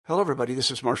Hello, everybody. This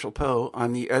is Marshall Poe.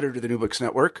 I'm the editor of the New Books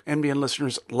Network. NBN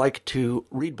listeners like to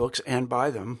read books and buy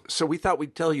them. So we thought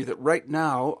we'd tell you that right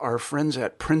now, our friends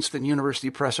at Princeton University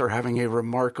Press are having a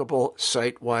remarkable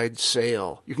site-wide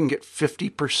sale. You can get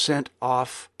 50%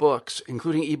 off books,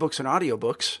 including ebooks and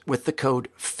audiobooks, with the code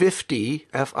 50,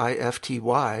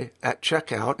 F-I-F-T-Y, at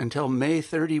checkout until May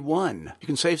 31. You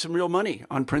can save some real money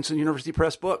on Princeton University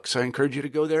Press books. I encourage you to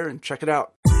go there and check it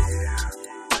out.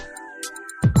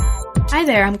 Hi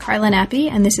there, I'm Carla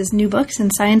Nappi, and this is New Books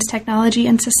in Science, Technology,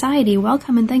 and Society.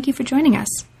 Welcome and thank you for joining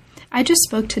us. I just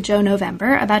spoke to Joe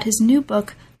November about his new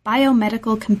book,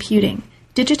 Biomedical Computing,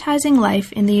 Digitizing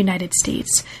Life in the United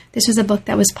States. This was a book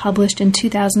that was published in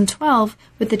 2012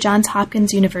 with the Johns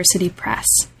Hopkins University Press.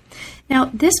 Now,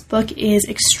 this book is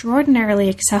extraordinarily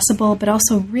accessible, but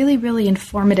also really, really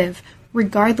informative,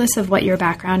 regardless of what your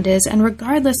background is, and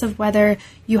regardless of whether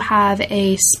you have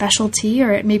a specialty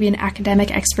or maybe an academic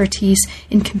expertise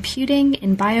in computing,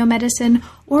 in biomedicine,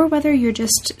 or whether you're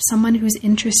just someone who's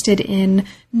interested in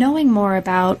knowing more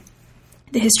about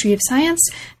the history of science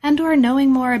and or knowing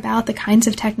more about the kinds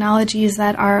of technologies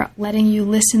that are letting you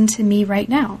listen to me right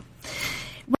now.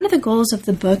 One of the goals of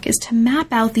the book is to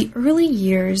map out the early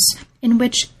years in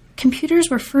which computers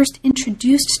were first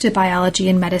introduced to biology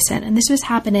and medicine, and this was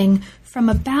happening from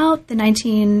about the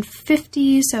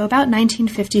 1950s, so about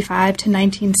 1955 to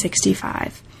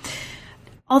 1965.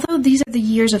 Although these are the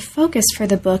years of focus for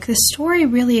the book, the story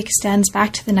really extends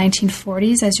back to the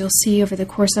 1940s, as you'll see over the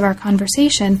course of our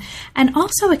conversation, and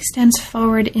also extends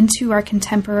forward into our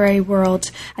contemporary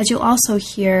world, as you'll also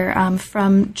hear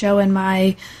from Joe and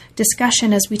my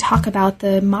discussion as we talk about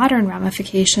the modern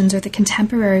ramifications or the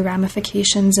contemporary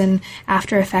ramifications and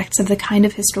after effects of the kind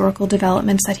of historical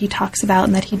developments that he talks about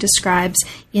and that he describes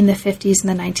in the 50s and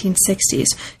the 1960s.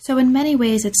 So in many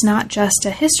ways, it's not just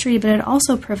a history, but it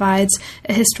also provides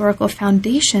a historical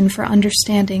foundation for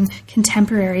understanding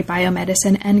contemporary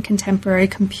biomedicine and contemporary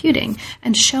computing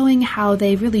and showing how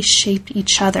they really shaped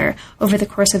each other over the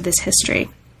course of this history.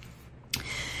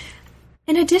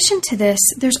 In addition to this,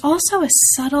 there's also a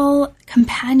subtle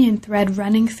companion thread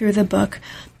running through the book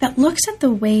that looks at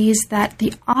the ways that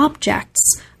the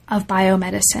objects of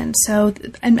biomedicine, so,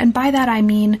 and by that I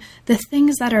mean the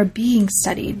things that are being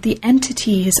studied, the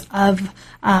entities of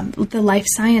the life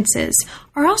sciences,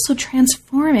 are also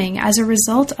transforming as a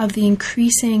result of the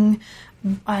increasing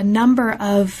number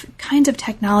of kinds of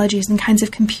technologies and kinds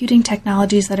of computing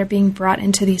technologies that are being brought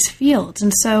into these fields.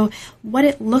 And so what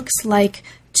it looks like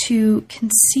to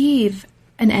conceive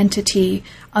an entity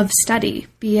of study,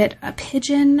 be it a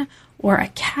pigeon or a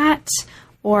cat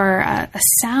or a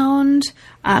sound,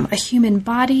 a human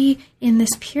body in this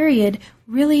period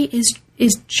really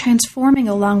is transforming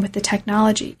along with the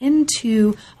technology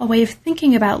into a way of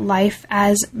thinking about life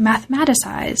as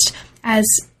mathematicized, as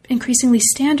increasingly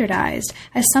standardized,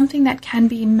 as something that can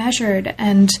be measured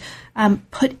and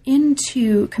put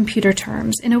into computer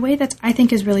terms in a way that I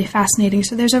think is really fascinating.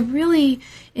 So there's a really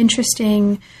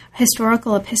interesting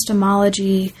historical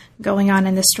epistemology going on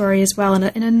in this story as well,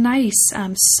 in a nice,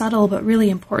 subtle, but really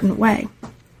important way.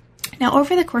 Now,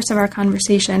 over the course of our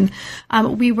conversation,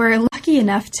 we were lucky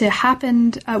enough to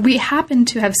we happened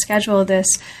to have scheduled this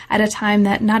at a time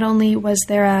that not only was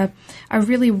there a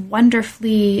really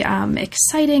wonderfully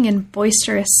exciting and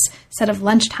boisterous set of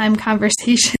lunchtime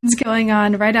conversations going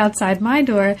on right outside my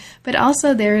door, but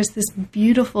also there's this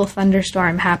beautiful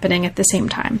thunderstorm happening at the same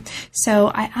time. So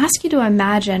I ask you to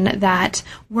imagine that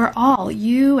we're all,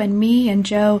 you and me and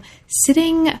Joe,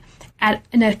 sitting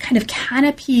in a kind of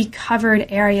canopy-covered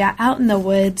area out in the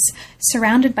woods,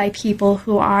 surrounded by people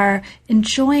who are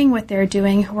enjoying what they're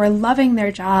doing, who are loving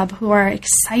their job, who are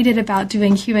excited about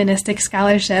doing humanistic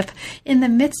scholarship, in the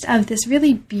midst of this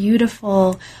really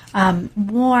beautiful,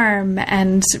 warm,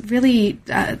 and really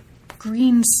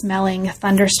green-smelling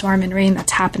thunderstorm and rain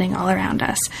that's happening all around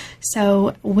us.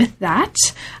 So with that,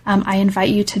 I invite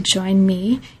you to join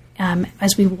me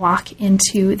as we walk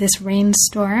into this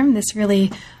rainstorm, this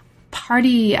really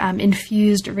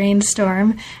party-infused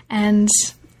rainstorm, and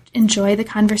enjoy the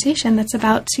conversation that's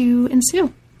about to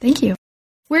ensue. Thank you.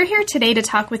 We're here today to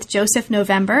talk with Joseph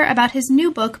November about his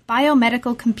new book,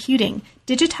 Biomedical Computing,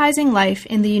 Digitizing Life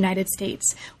in the United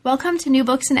States. Welcome to New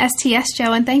Books in STS,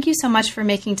 Joe, and thank you so much for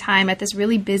making time at this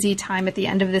really busy time at the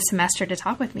end of the semester to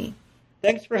talk with me.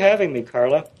 Thanks for having me,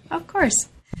 Carla. Of course.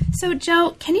 So,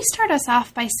 Joe, can you start us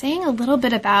off by saying a little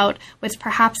bit about what's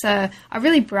perhaps a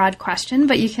really broad question,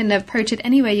 but you can approach it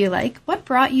any way you like. What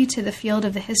brought you to the field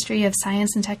of the history of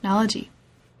science and technology?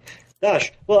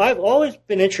 Gosh, well, I've always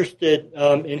been interested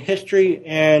in history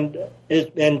and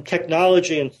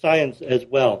technology and science as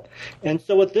well. And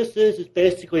so what this is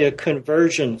basically a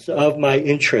convergence of my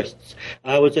interests.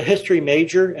 I was a history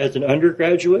major as an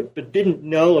undergraduate, but didn't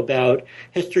know about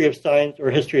history of science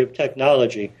or history of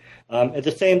technology. At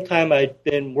the same time, I'd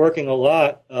been working a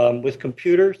lot with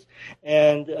computers,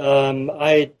 and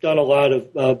I'd done a lot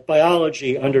of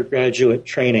biology undergraduate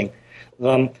training.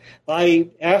 I,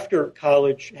 after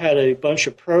college, had a bunch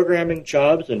of programming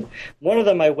jobs, and one of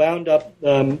them I wound up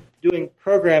doing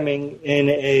programming in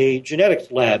a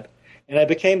genetics lab. And I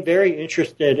became very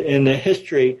interested in the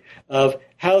history of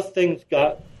how things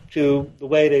got to the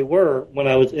way they were when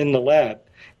I was in the lab.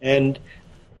 And,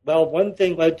 well, one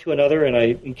thing led to another, and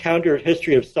I encountered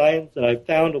history of science, and I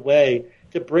found a way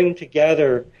to bring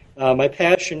together my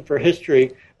passion for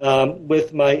history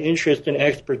with my interest and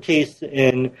expertise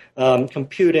in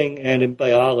computing and in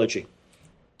biology.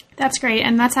 That's great.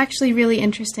 And that's actually really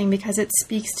interesting because it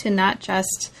speaks to not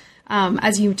just,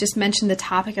 as you just mentioned, the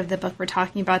topic of the book we're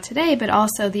talking about today, but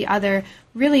also the other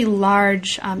really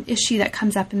large issue that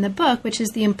comes up in the book, which is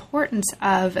the importance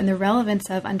of and the relevance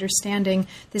of understanding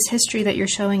this history that you're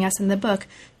showing us in the book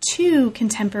to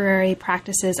contemporary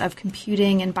practices of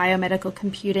computing and biomedical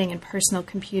computing and personal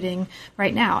computing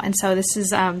right now. And so this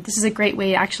is a great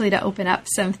way actually to open up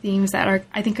some themes that are,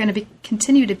 I think, going to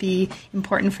continue to be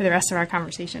important for the rest of our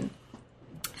conversation.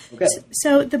 Okay.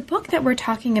 So the book that we're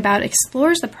talking about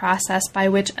explores the process by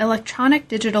which electronic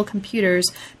digital computers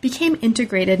became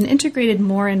integrated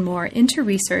more and more into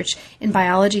research in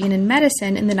biology and in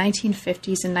medicine in the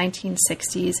 1950s and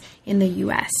 1960s in the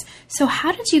U.S. So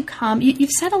how did you come?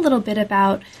 You've said a little bit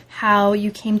about how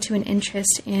you came to an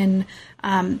interest in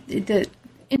the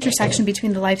intersection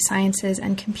between the life sciences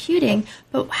and computing,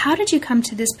 but how did you come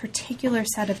to this particular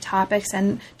set of topics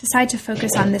and decide to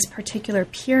focus on this particular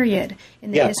period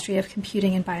in the history of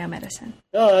computing and biomedicine?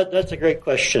 Oh, that's a great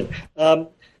question.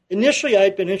 Initially,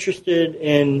 I'd been interested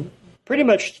in pretty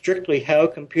much strictly how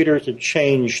computers had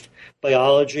changed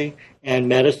biology and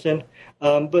medicine.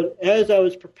 But as I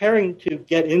was preparing to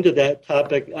get into that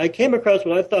topic, I came across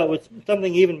what I thought was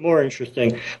something even more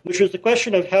interesting, which was the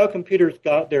question of how computers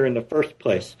got there in the first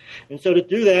place. And so to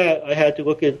do that, I had to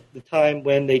look at the time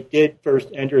when they did first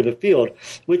enter the field,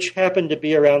 which happened to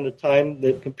be around the time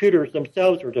that computers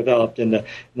themselves were developed in the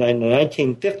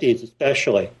 1950s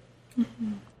especially.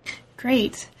 Mm-hmm.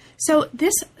 Great. So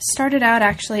this started out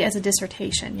actually as a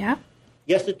dissertation, yeah?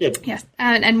 Yes, it did. Yes,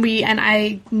 and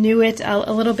I knew it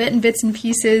a little bit in bits and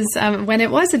pieces when it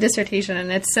was a dissertation,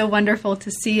 and it's so wonderful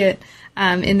to see it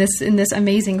in this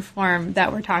amazing form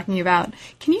that we're talking about.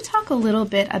 Can you talk a little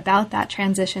bit about that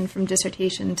transition from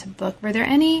dissertation to book? Were there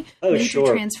any major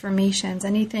transformations?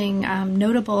 Anything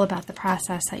notable about the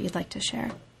process that you'd like to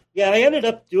share? Yeah, I ended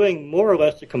up doing more or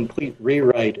less a complete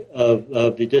rewrite of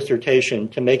the dissertation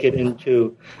to make it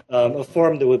into a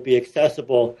form that would be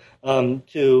accessible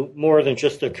to more than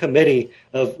just a committee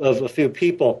of a few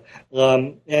people.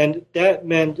 And that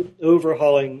meant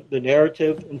overhauling the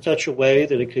narrative in such a way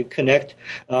that it could connect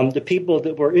the people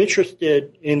that were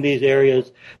interested in these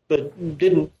areas but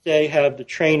didn't, say, have the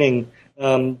training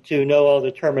to know all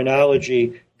the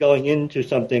terminology going into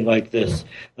something like this.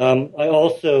 I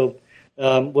also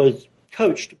was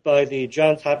coached by the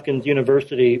Johns Hopkins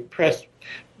University press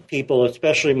people,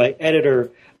 especially my editor,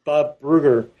 Bob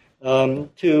Brugger,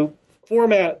 to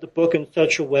format the book in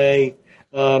such a way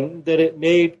that it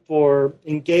made for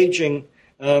engaging,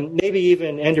 maybe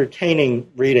even entertaining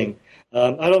reading.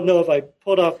 I don't know if I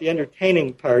pulled off the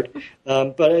entertaining part,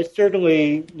 but I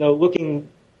certainly, looking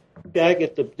back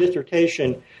at the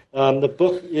dissertation, the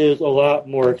book is a lot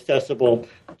more accessible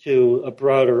to a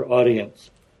broader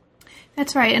audience.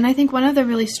 That's right. And I think one of the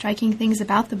really striking things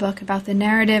about the book, about the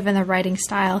narrative and the writing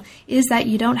style, is that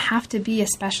you don't have to be a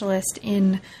specialist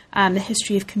in the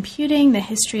history of computing, the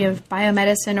history of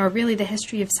biomedicine, or really the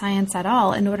history of science at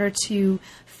all in order to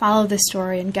follow the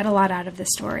story and get a lot out of the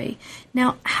story.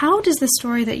 Now, how does the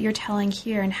story that you're telling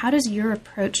here and how does your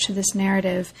approach to this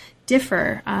narrative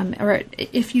differ, or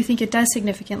if you think it does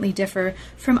significantly differ,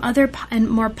 from other and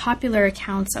more popular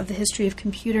accounts of the history of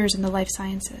computers and the life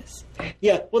sciences?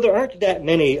 Yeah, well, there aren't that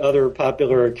many other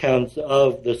popular accounts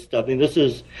of this stuff. I mean, this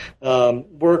is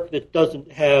work that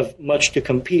doesn't have much to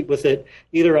compete with it,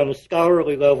 either on the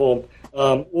scholarly level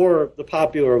or the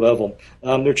popular level.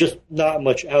 There's just not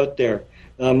much out there.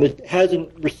 It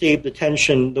hasn't received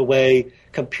attention the way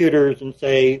computers and,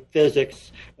 say,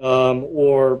 physics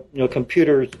or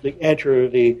computers that enter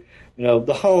the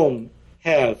home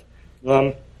have.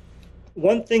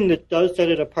 one thing that does set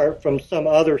it apart from some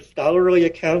other scholarly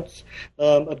accounts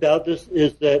about this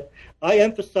is that I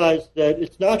emphasize that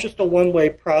it's not just a one-way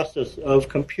process of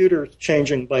computers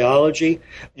changing biology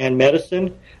and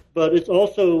medicine, but it's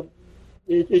also,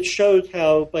 it shows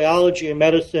how biology and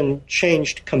medicine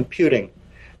changed computing,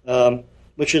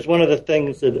 which is one of the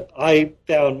things that I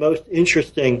found most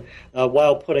interesting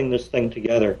while putting this thing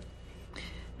together.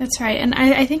 That's right. And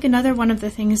I think another one of the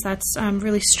things that's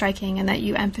really striking and that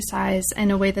you emphasize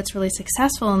in a way that's really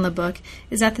successful in the book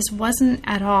is that this wasn't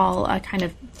at all a kind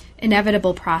of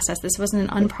inevitable process. This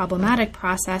wasn't an unproblematic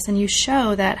process. And you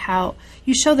show that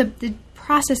the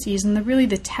processes and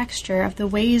the texture of the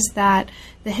ways that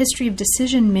the history of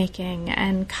decision-making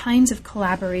and kinds of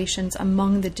collaborations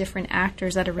among the different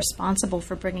actors that are responsible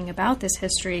for bringing about this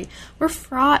history were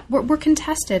fraught, were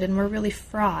contested, and were really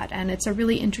fraught. And it's a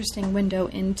really interesting window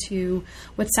into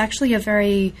what's actually a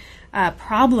very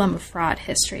problem-fraught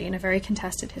history and a very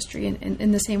contested history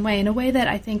in the same way, in a way that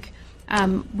I think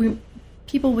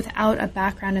people without a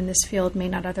background in this field may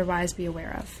not otherwise be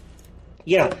aware of.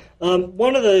 Yeah.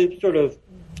 One of the sort of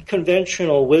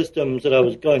conventional wisdoms that I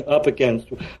was going up against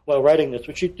while writing this,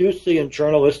 which you do see in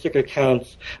journalistic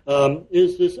accounts,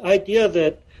 is this idea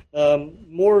that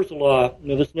Moore's law,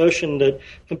 this notion that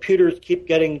computers keep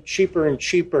getting cheaper and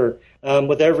cheaper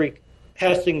with every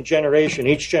passing generation.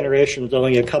 Each generation is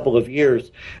only a couple of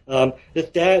years.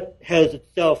 That has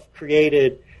itself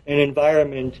created an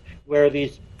environment where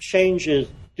these changes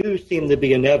do seem to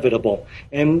be inevitable.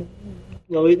 And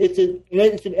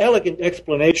it's an elegant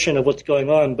explanation of what's going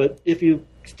on, but if you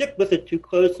stick with it too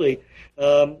closely,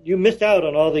 you miss out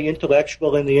on all the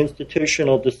intellectual and the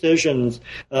institutional decisions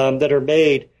that are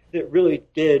made that really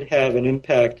did have an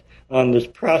impact on this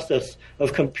process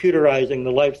of computerizing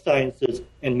the life sciences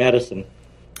and medicine.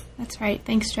 That's right.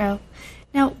 Thanks, Joe.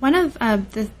 Now, one of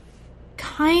the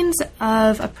kinds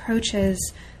of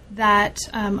approaches that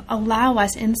allow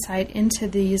us insight into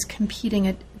these competing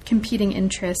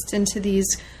interests, into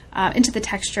the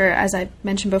texture, as I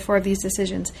mentioned before, of these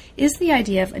decisions, is the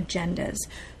idea of agendas.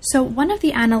 So one of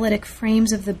the analytic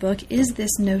frames of the book is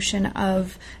this notion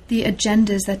of the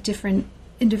agendas that different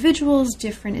individuals,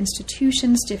 different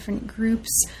institutions, different groups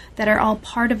that are all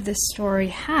part of this story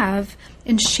have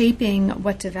in shaping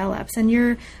what develops. And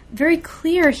you're very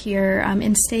clear here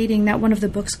in stating that one of the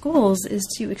book's goals is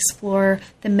to explore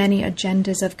the many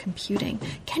agendas of computing.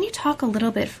 Can you talk a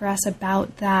little bit for us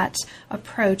about that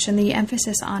approach and the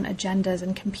emphasis on agendas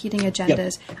and competing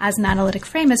agendas as an analytic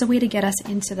frame as a way to get us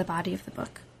into the body of the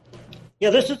book? Yeah,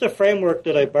 this is a framework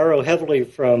that I borrow heavily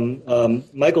from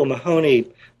Michael Mahoney,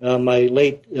 my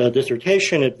late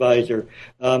dissertation advisor,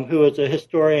 who is a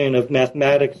historian of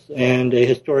mathematics and a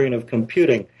historian of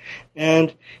computing.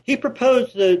 And he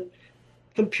proposed that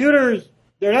computers,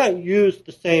 they're not used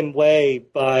the same way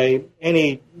by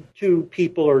any two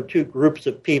people or two groups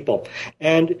of people.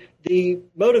 And the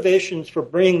motivations for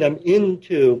bringing them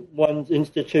into one's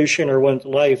institution or one's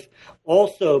life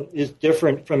also is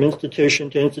different from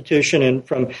institution to institution and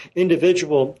from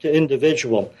individual to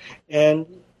individual. And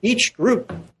each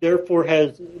group, therefore,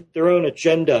 has their own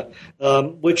agenda,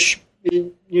 which,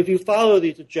 if you follow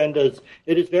these agendas,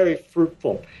 it is very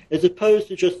fruitful, as opposed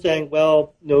to just saying,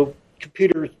 well,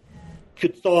 computers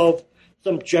could solve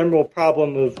some general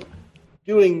problem of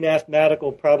doing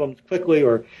mathematical problems quickly,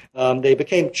 or they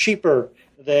became cheaper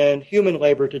than human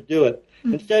labor to do it.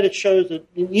 Mm-hmm. Instead, it shows that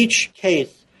in each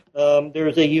case,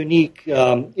 there's a unique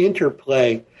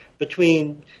interplay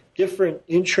between different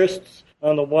interests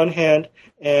on the one hand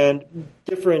and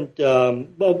different,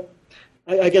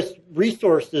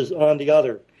 resources on the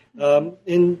other.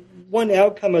 And one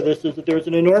outcome of this is that there's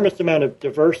an enormous amount of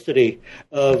diversity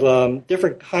of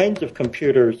different kinds of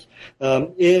computers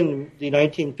in the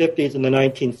 1950s and the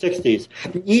 1960s.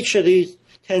 Each of these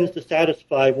tends to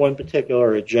satisfy one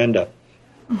particular agenda.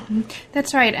 Mm-hmm.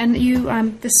 That's right, and you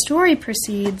the story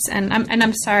proceeds, and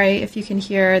I'm sorry if you can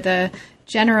hear the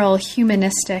general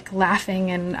humanistic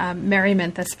laughing and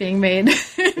merriment that's being made.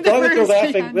 As long as they're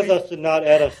laughing with us and not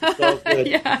at us, it's all good.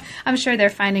 Yeah, I'm sure they're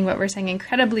finding what we're saying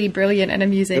incredibly brilliant and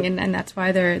amusing, and that's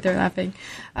why they're laughing.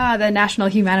 The National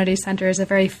Humanities Center is a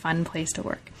very fun place to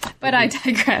work. But I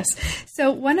digress.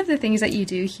 So one of the things that you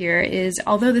do here is,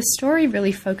 although the story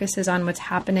really focuses on what's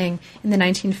happening in the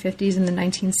 1950s and the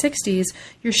 1960s,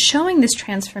 you're showing this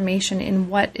transformation in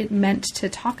what it meant to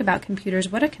talk about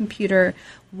computers, what a computer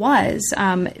was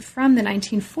from the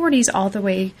 1940s all the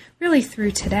way really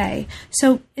through today.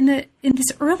 So in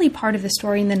this early part of the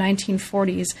story in the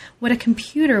 1940s, what a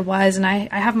computer was, and I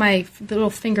have my little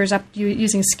fingers up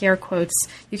using scare quotes.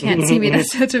 You can't see me.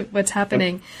 That's what's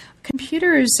happening.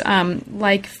 computers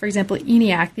like, for example,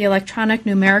 ENIAC, the Electronic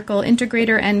Numerical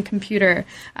Integrator and Computer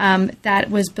that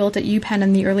was built at UPenn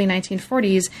in the early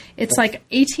 1940s, it's like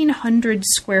 1,800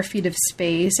 square feet of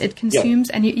space. It consumes,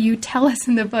 and you tell us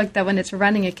in the book that when it's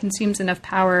running, it consumes enough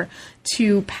power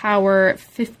to power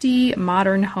 50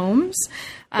 modern homes.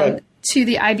 To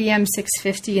the IBM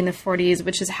 650 in the 40s,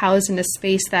 which is housed in a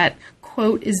space that,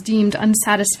 quote, is deemed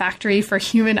unsatisfactory for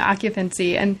human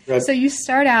occupancy. And so you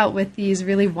start out with these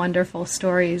really wonderful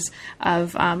stories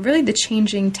of really the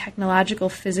changing technological,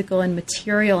 physical, and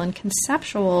material and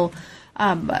conceptual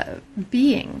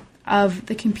being of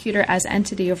the computer as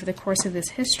entity over the course of this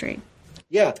history.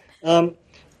 Yeah.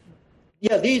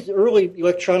 These early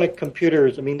electronic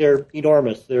computers, I mean, they're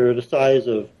enormous. They're the size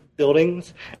of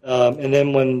buildings, and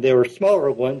then when they were smaller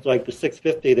ones, like the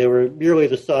 650, they were merely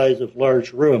the size of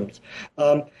large rooms.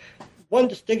 One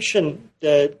distinction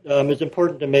that is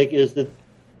important to make is that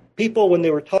people, when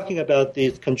they were talking about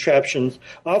these contraptions,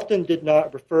 often did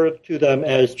not refer to them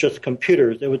as just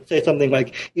computers. They would say something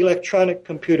like electronic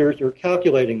computers or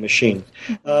calculating machines.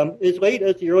 As late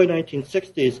as the early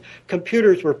 1960s,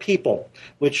 computers were people,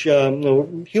 which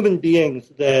human beings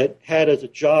that had as a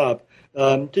job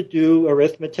to do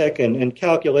arithmetic and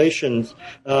calculations.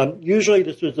 Usually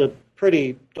this was a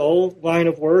pretty dull line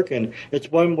of work, and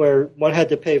it's one where one had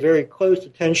to pay very close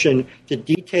attention to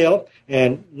detail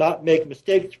and not make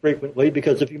mistakes frequently,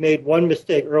 because if you made one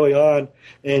mistake early on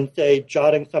in, say,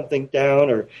 jotting something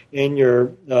down or in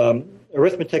your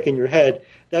arithmetic in your head,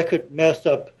 that could mess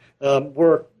up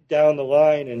work down the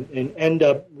line and end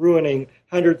up ruining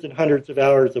hundreds and hundreds of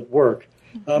hours of work.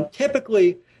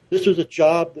 Typically, this was a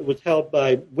job that was held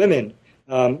by women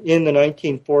in the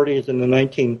 1940s and the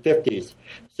 1950s.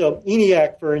 So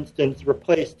ENIAC, for instance,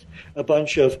 replaced a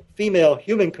bunch of female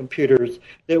human computers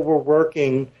that were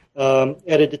working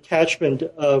at a detachment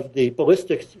of the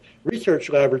ballistics research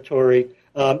laboratory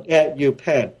at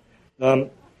UPenn.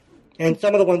 And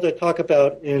some of the ones I talk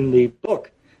about in the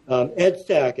book,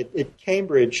 EDSAC at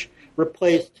Cambridge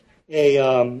replaced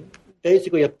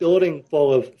basically a building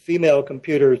full of female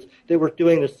computers that were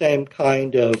doing the same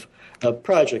kind of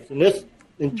projects. And this,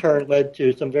 in turn, led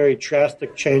to some very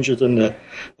drastic changes in the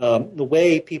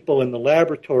way people in the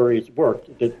laboratories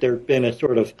worked, that there had been a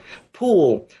sort of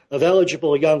pool of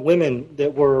eligible young women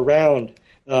that were around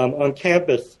on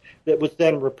campus that was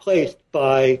then replaced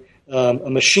by a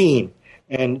machine.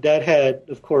 And that had,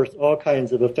 of course, all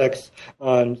kinds of effects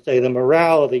on, say, the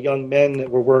morale of the young men that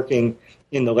were working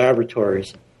in the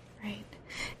laboratories.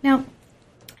 Now,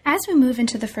 as we move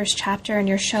into the first chapter and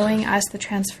you're showing us the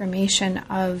transformation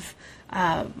of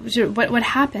what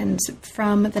happens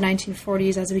from the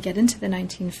 1940s as we get into the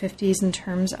 1950s in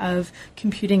terms of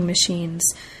computing machines,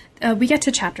 we get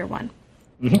to Chapter 1.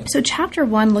 Mm-hmm. So Chapter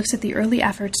 1 looks at the early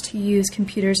efforts to use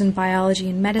computers in biology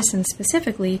and medicine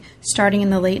specifically, starting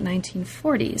in the late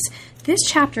 1940s. This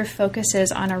chapter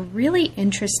focuses on a really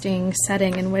interesting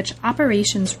setting in which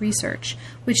operations research,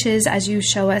 which is, as you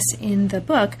show us in the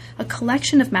book, a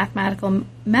collection of mathematical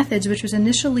methods which was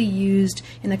initially used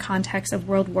in the context of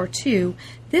World War II.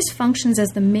 This functions as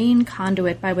the main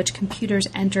conduit by which computers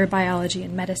enter biology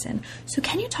and medicine. So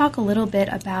can you talk a little bit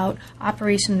about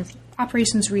operations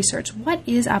research? What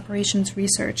is operations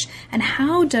research, and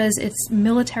how does its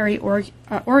military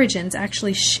origins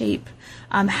actually shape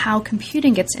how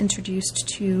computing gets introduced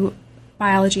to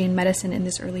biology and medicine in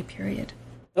this early period?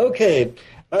 Okay.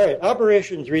 All right.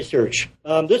 Operations research.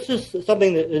 This is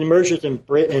something that emerges in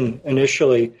Britain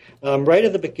initially, right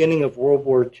at the beginning of World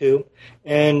War II.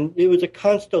 And it was a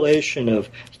constellation of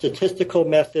statistical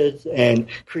methods and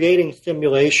creating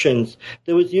simulations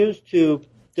that was used to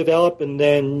develop and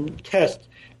then test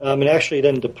and actually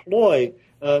then deploy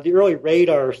the early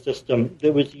radar system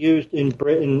that was used in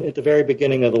Britain at the very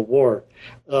beginning of the war.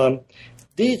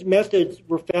 These methods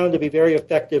were found to be very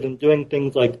effective in doing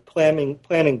things like planning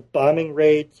bombing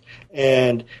raids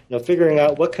and figuring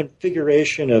out what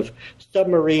configuration of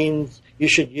submarines you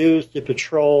should use to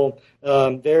patrol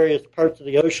various parts of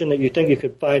the ocean that you think you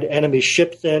could find enemy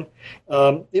ships in.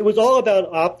 It was all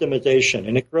about optimization,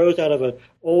 and it grows out of an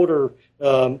older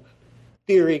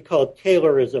theory called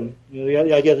Taylorism, the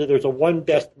idea that there's a one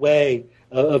best way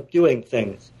of doing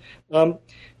things.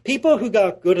 People who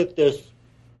got good at this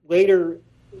later,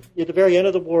 at the very end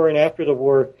of the war and after the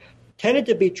war, tended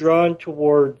to be drawn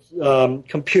towards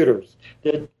computers.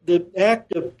 The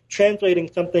act of translating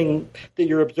something that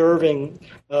you're observing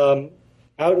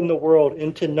out in the world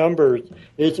into numbers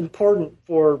is important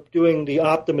for doing the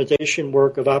optimization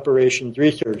work of operations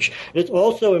research. It's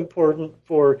also important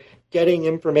for getting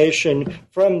information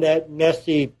from that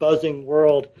messy, buzzing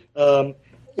world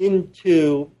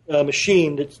into a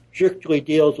machine that strictly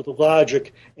deals with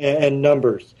logic and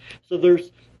numbers. So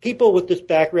there's people with this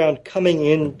background coming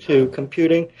into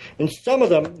computing, and some of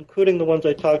them, including the ones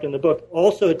I talked in the book,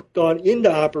 also had gone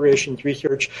into operations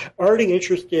research, already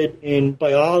interested in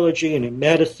biology and in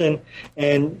medicine,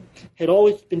 and had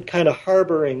always been kind of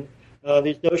harboring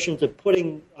these notions of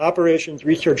putting operations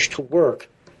research to work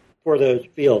for those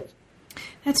fields.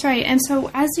 That's right. And so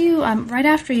as you, right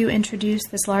after you introduce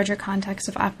this larger context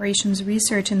of operations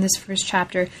research in this first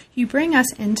chapter, you bring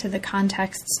us into the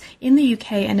contexts in the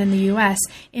UK and in the US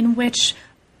in which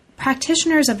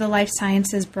practitioners of the life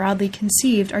sciences, broadly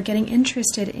conceived, are getting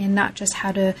interested in not just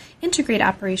how to integrate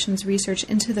operations research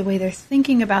into the way they're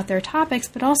thinking about their topics,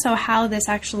 but also how this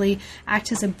actually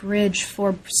acts as a bridge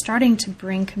for starting to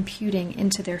bring computing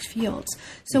into their fields.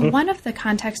 So one of the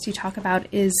contexts you talk about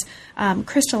is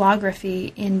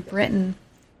crystallography in Britain,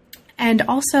 and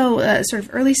also sort of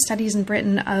early studies in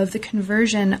Britain of the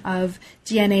conversion of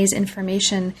DNA's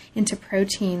information into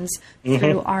proteins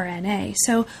through RNA.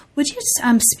 So would you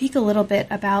speak a little bit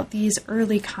about these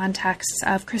early contexts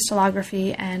of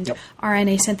crystallography and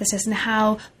RNA synthesis,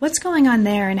 and what's going on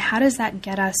there, and how does that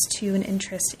get us to an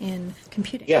interest in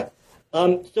computing? Yeah.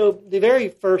 So the very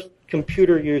first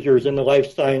computer users in the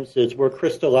life sciences were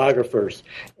crystallographers,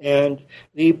 and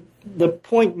the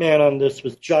point man on this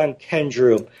was John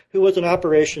Kendrew, who was an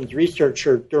operations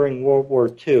researcher during World War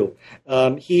II.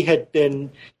 He had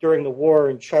been, during the war,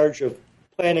 in charge of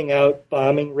planning out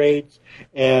bombing raids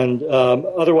and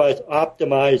otherwise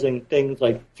optimizing things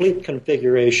like fleet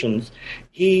configurations.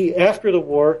 He, after the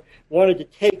war, wanted to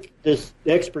take this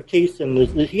expertise and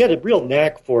he had a real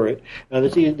knack for it,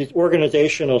 this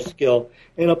organizational skill,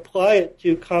 and apply it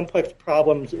to complex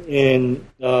problems in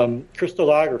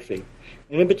crystallography.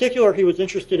 And in particular, he was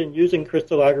interested in using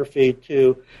crystallography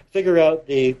to figure out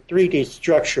the 3D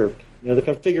structure, the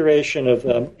configuration of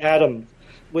atoms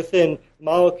within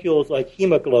molecules like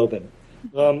hemoglobin.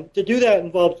 To do that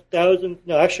involves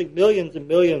millions and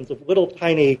millions of little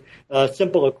tiny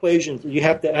simple equations that you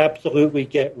have to absolutely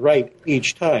get right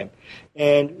each time.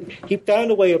 And he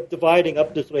found a way of dividing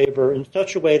up this labor in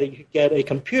such a way that you could get a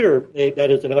computer,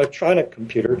 that is an electronic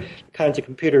computer, the kinds of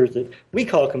computers that we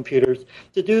call computers,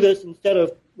 to do this instead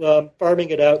of farming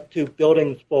it out to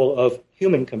buildings full of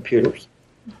human computers.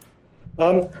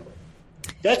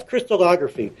 That's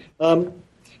crystallography.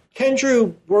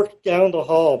 Kendrew worked down the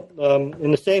hall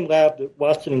in the same lab that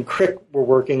Watson and Crick were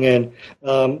working in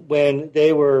when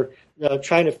they were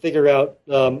trying to figure out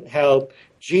how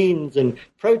genes and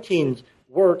proteins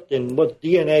worked and what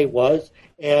DNA was.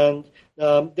 And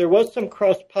there was some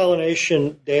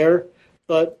cross-pollination there,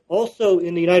 but also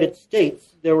in the United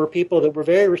States, there were people that were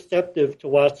very receptive to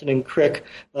Watson and Crick,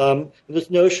 this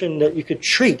notion that you could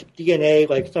treat DNA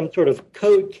like some sort of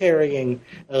code-carrying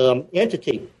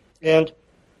entity. And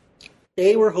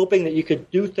they were hoping that you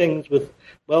could do things with,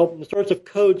 the sorts of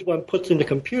codes one puts into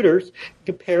computers,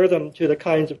 compare them to the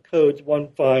kinds of codes one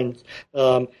finds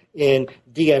in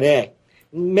DNA.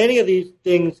 Many of these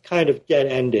things kind of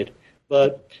dead-ended,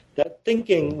 but that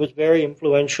thinking was very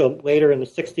influential later in the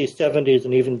 60s, 70s,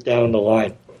 and even down the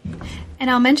line. And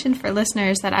I'll mention for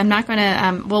listeners that I'm not going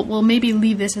to, we'll maybe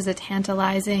leave this as a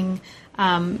tantalizing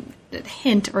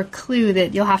hint or clue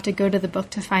that you'll have to go to the book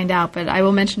to find out, but I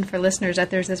will mention for listeners that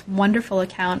there's this wonderful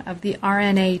account of the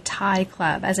RNA tie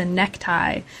club as a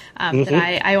necktie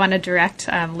that I want to direct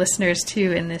listeners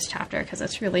to in this chapter, because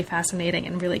it's really fascinating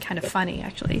and really kind of funny,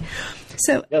 actually.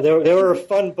 So yeah, they were a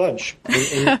fun bunch,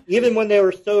 and even when they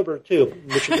were sober, too,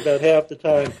 which is about half the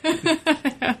time.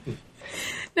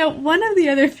 Now, one of the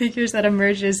other figures that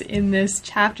emerges in this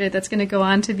chapter that's going to go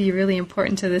on to be really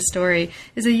important to this story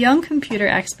is a young computer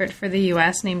expert for the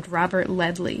U.S. named Robert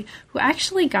Ledley, who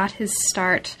actually got his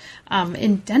start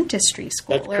in dentistry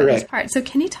school. That's correct. So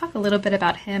can you talk a little bit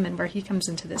about him and where he comes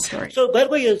into this story? So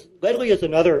Ledley is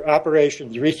another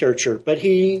operations researcher, but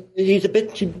he's a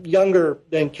bit younger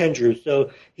than Kendrew,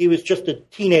 so he was just a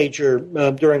teenager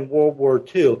during World War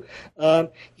II.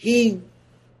 He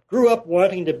grew up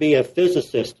wanting to be a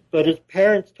physicist, but his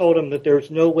parents told him that there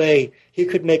was no way he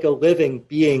could make a living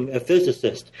being a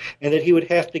physicist, and that he would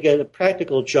have to get a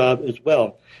practical job as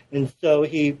well. And so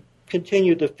he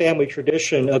continued the family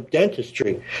tradition of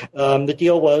dentistry. The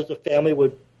deal was the family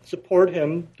would support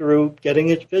him through getting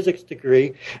his physics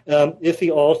degree if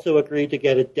he also agreed to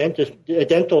get a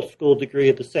dental school degree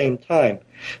at the same time.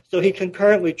 So he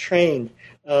concurrently trained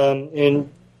in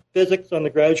physics on the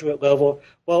graduate level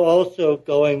while also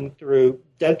going through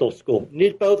dental school. He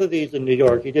did both of these in New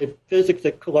York. He did physics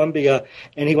at Columbia,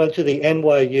 and he went to the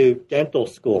NYU dental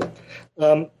school.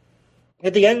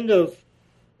 At the end of,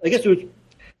 I guess it was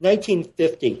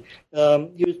 1950.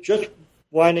 He was just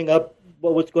winding up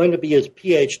what was going to be his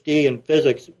PhD in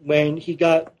physics when he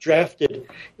got drafted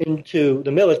into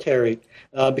the military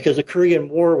because the Korean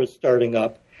War was starting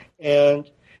up. And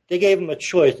they gave him a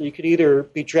choice. You could either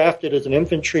be drafted as an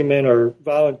infantryman or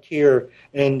volunteer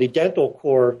in the dental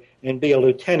corps and be a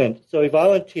lieutenant. So he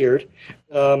volunteered,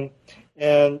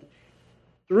 and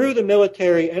through the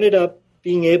military ended up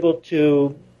being able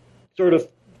to sort of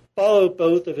follow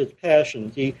both of his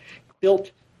passions. He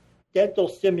built dental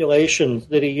simulations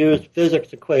that he used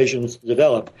physics equations to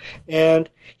develop. And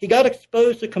he got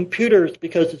exposed to computers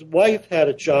because his wife had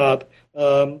a job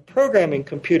programming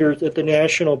computers at the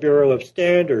National Bureau of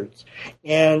Standards.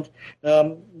 And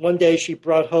one day she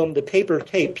brought home the paper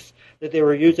tapes that they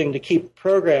were using to keep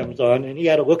programs on, and he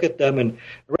had to look at them and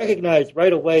recognize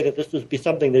right away that this would be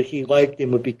something that he liked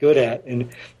and would be good at. And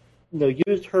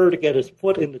used her to get his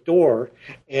foot in the door.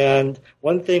 And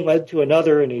one thing led to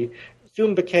another, and he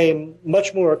soon became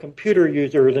much more a computer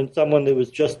user than someone that was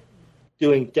just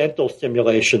doing dental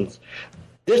simulations.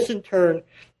 This, in turn,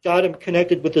 got him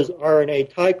connected with his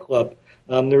RNA Tie Club.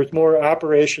 There was more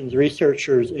operations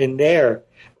researchers in there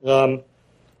who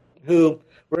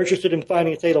were interested in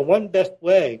finding, say, the one best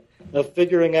way of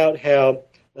figuring out how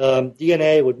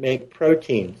DNA would make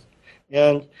proteins.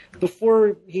 And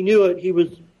before he knew it, he was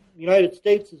the United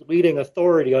States' leading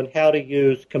authority on how to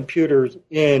use computers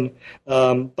in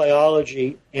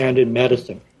biology and in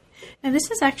medicine. Now,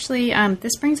 this is actually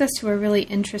this brings us to a really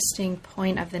interesting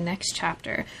point of the next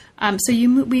chapter. As we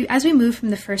move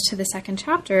from the first to the second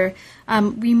chapter,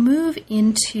 we move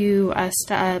into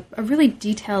a really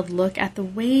detailed look at the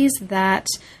ways that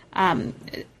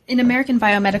in American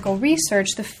biomedical research,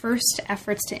 the first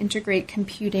efforts to integrate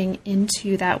computing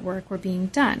into that work were being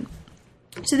done.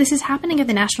 So this is happening at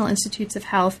the National Institutes of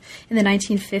Health in the late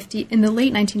 1950s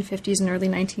and early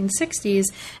 1960s.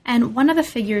 And one of the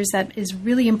figures that is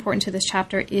really important to this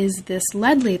chapter is this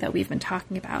Ledley that we've been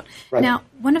talking about. Right. Now,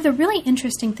 one of the really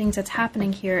interesting things that's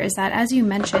happening here is that, as you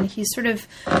mentioned, he's sort of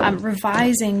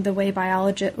revising the way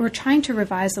trying to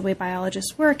revise the way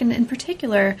biologists work. And in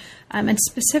particular, and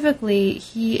specifically,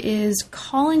 he is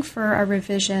calling for a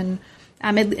revision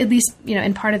at least,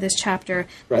 in part of this chapter,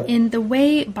 right, in the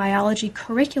way biology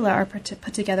curricula are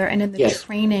put together and in the yes.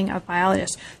 training of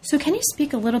biologists. So can you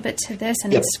speak a little bit to this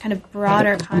and yep. its kind of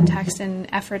broader context and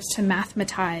efforts to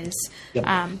mathematize yep.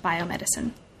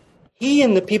 Biomedicine? He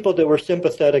and the people that were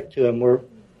sympathetic to him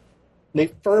they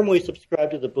firmly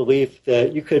subscribed to the belief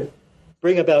that you could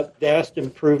bring about vast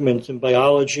improvements in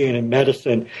biology and in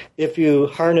medicine if you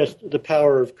harnessed the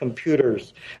power of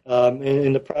computers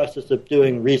in the process of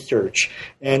doing research.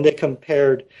 And they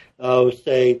compared,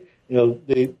 the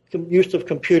use of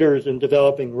computers in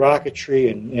developing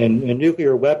rocketry and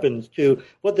nuclear weapons to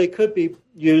what they could be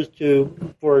used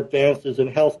for advances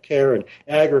in healthcare and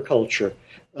agriculture.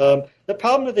 The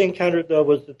problem that they encountered, though,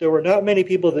 was that there were not many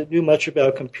people that knew much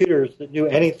about computers that knew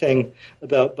anything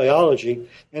about biology,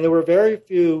 and there were very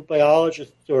few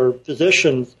biologists or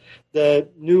physicians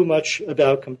that knew much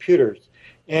about computers.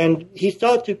 And he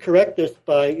sought to correct this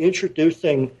by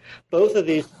introducing both of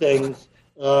these things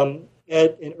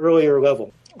at an earlier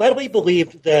level. Ledley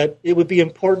believed that it would be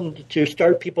important to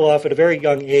start people off at a very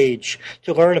young age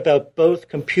to learn about both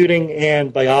computing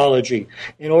and biology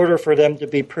in order for them to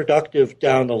be productive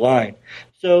down the line.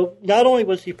 So not only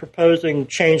was he proposing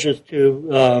changes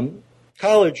to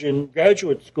college and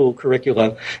graduate school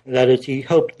curricula, that is, he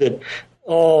hoped that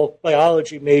all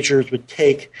biology majors would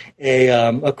take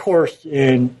a course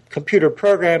in computer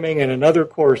programming and another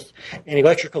course in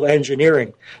electrical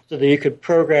engineering so that you could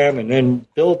program and then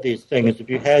build these things if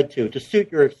you had to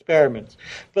suit your experiments.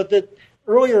 But that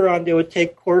earlier on they would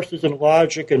take courses in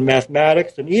logic and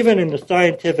mathematics and even in the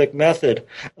scientific method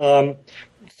so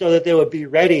that they would be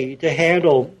ready to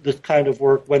handle this kind of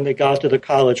work when they got to the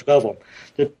college level.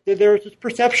 That there was this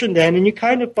perception then, and you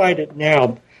kind of find it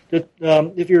now, that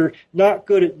if you're not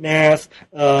good at math,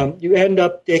 you end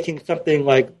up taking something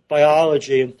like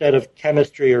biology instead of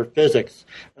chemistry or physics.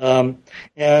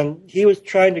 And he was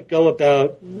trying to go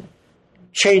about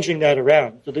changing that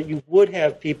around so that you would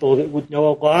have people that would know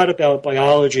a lot about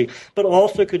biology, but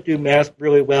also could do math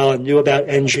really well and knew about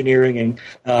engineering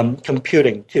and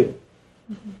computing too.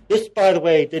 Mm-hmm. This, by the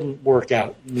way, didn't work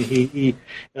out. He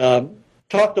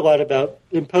talked a lot about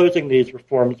imposing these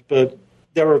reforms, but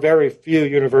there were very few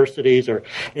universities or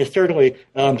certainly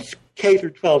K through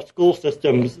 12 school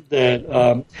systems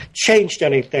that changed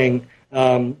anything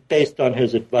based on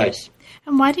his advice.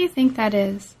 And why do you think that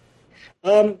is?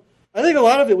 I think a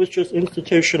lot of it was just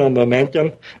institutional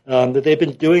momentum, that they've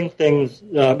been doing things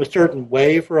a certain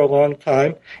way for a long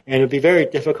time, and it would be very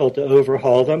difficult to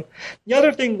overhaul them. The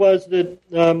other thing was that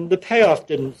the payoff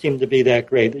didn't seem to be that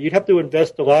great, that you'd have to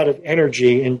invest a lot of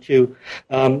energy into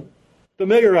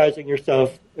familiarizing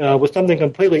yourself with something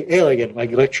completely alien,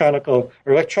 like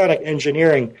electronic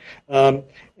engineering,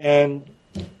 and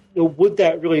would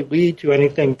that really lead to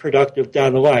anything productive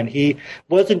down the line? He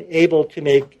wasn't able to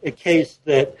make a case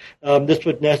that this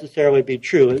would necessarily be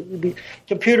true.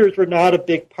 Computers were not a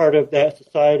big part of that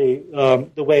society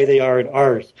the way they are in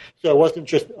ours. So it wasn't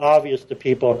just obvious to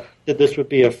people that this would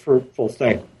be a fruitful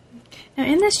thing. Now,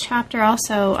 in this chapter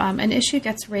also, an issue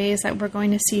gets raised that we're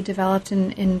going to see developed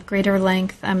in greater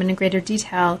length and in greater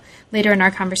detail later in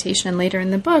our conversation and later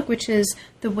in the book, which is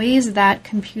the ways that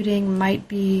computing might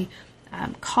be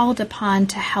called upon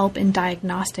to help in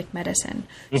diagnostic medicine.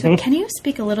 So can you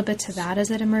speak a little bit to that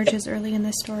as it emerges early in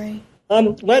this story?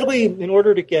 Ledley, in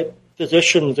order to get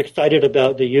physicians excited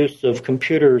about the use of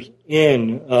computers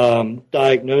in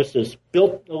diagnosis,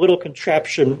 built a little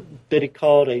contraption that he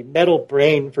called a metal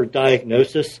brain for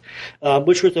diagnosis,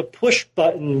 which was a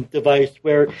push-button device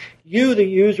where you, the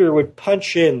user, would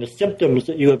punch in the symptoms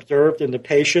that you observed in the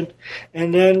patient,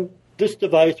 and then this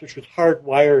device, which was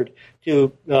hardwired to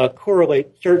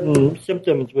correlate certain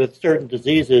symptoms with certain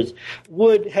diseases,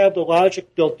 would have the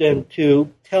logic built in to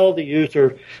tell the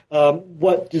user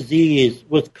what disease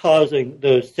was causing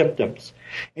those symptoms.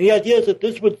 And the idea is that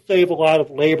this would save a lot of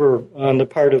labor on the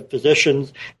part of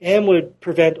physicians and would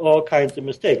prevent all kinds of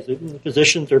mistakes.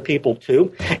 Physicians are people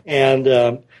too, and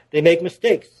they make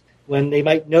mistakes when they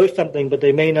might know something, but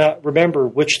they may not remember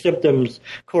which symptoms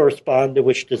correspond to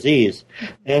which disease.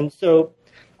 And so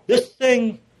this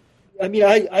thing, I mean,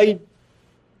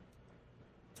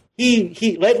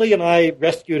 Ledley and I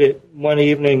rescued it one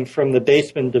evening from the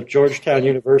basement of Georgetown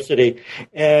University,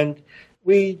 and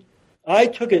I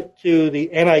took it to the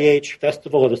NIH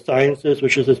Festival of the Sciences,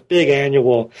 which is this big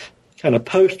annual kind of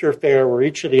poster fair where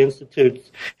each of the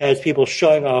institutes has people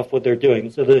showing off what they're doing.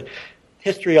 So the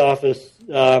history office,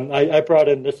 I brought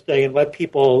in this thing and let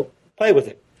people play with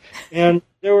it. And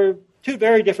there were two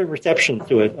very different receptions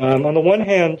to it. On the one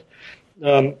hand,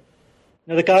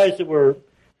 the guys that were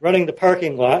running the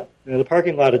parking lot, the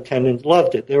parking lot attendants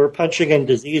loved it. They were punching in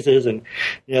diseases and,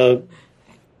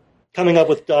 coming up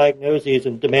with diagnoses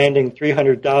and demanding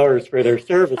 $300 for their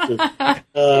services.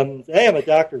 Hey, I'm a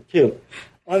doctor too.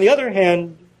 On the other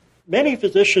hand, many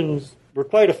physicians were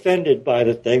quite offended by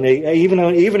the thing. Even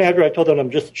after I told them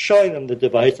I'm just showing them the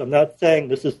device, I'm not saying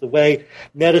this is the way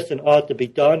medicine ought to be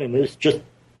done, and it's just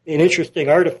an interesting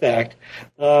artifact.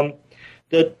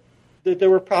 That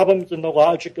there were problems in the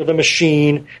logic of the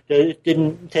machine, that it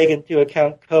didn't take into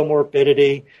account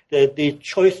comorbidity, that the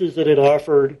choices that it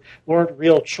offered weren't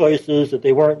real choices, that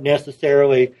they weren't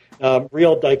necessarily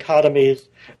real dichotomies,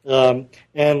 and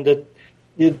that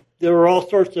there were all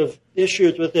sorts of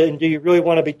issues with it, and do you really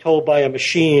want to be told by a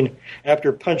machine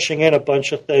after punching in a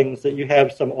bunch of things that you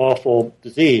have some awful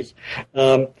disease?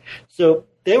 So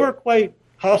they were quite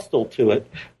hostile to it,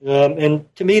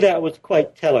 and to me that was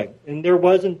quite telling. And there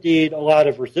was indeed a lot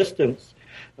of resistance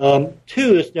to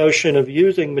this notion of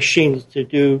using machines to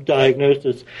do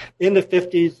diagnosis in the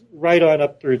 50s right on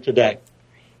up through today.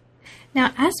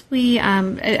 Now, as we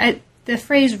the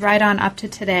phrase right on up to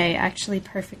today actually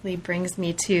perfectly brings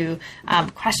me to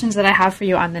questions that I have for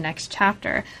you on the next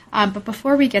chapter. But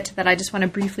before we get to that, I just want to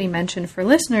briefly mention for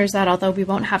listeners that although we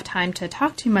won't have time to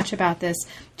talk too much about this,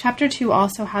 Chapter 2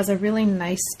 also has a really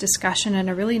nice discussion and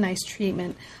a really nice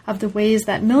treatment of the ways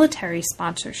that military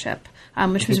sponsorship,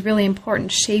 which was really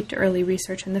important, shaped early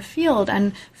research in the field.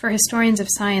 And for historians of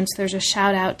science, there's a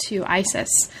shout out to ISIS.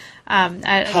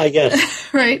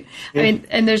 Yes. Right? Yeah. I mean,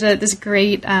 and there's this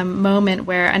great moment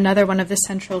where another one of the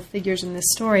central figures in this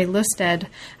story, Lusted,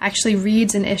 actually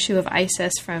reads an issue of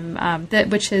ISIS from,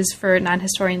 which is for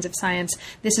non-historians of science.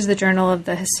 This is the Journal of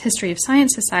the History of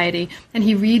Science Society, and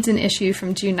he reads an issue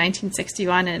from June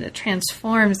 1961, and it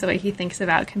transforms the way he thinks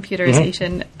about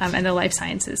computerization and the life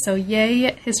sciences. So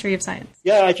yay, History of Science.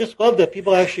 Yeah, I just love that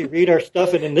people actually read our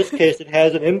stuff, and in this case it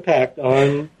has an impact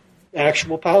on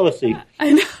actual policy.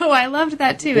 I know, I loved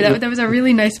that too. That was a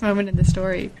really nice moment in the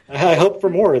story. I hope for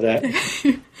more of that.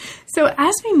 So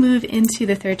as we move into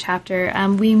the third chapter,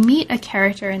 we meet a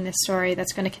character in this story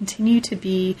that's going to continue to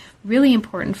be really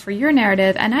important for your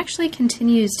narrative and actually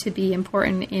continues to be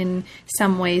important in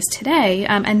some ways today,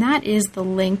 and that is the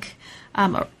link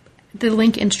the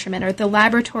LINC instrument, or the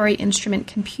laboratory instrument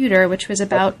computer, which was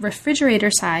about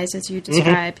refrigerator size, as you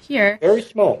describe here. Very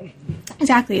small.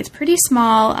 Exactly. It's pretty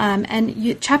small,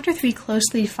 and Chapter 3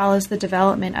 closely follows the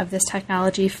development of this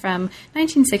technology from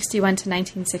 1961 to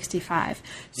 1965.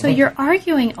 So you're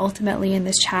arguing ultimately in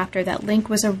this chapter that LINC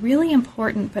was a really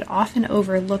important but often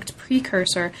overlooked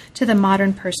precursor to the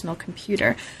modern personal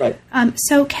computer. Right.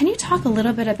 So can you talk a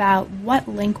little bit about what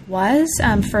LINC was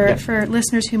for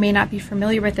listeners who may not be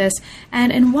familiar with this,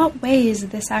 and in what ways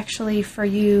this actually for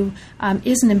you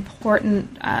is an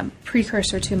important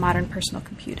precursor to modern personal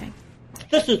computing?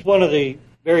 This is one of the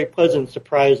very pleasant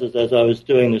surprises as I was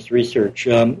doing this research.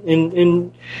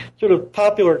 In sort of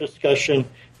popular discussion,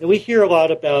 we hear a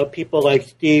lot about people like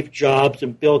Steve Jobs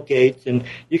and Bill Gates, and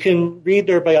you can read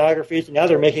their biographies, and now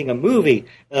they're making a movie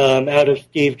out of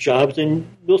Steve Jobs, and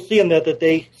you'll see in that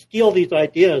they steal these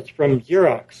ideas from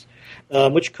Xerox,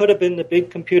 which could have been the big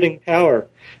computing power.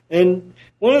 And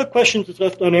one of the questions that's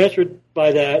left unanswered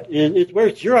by that is where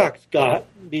Xerox got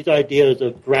these ideas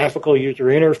of graphical user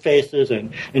interfaces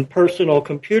and personal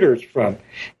computers from.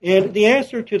 And the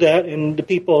answer to that, and the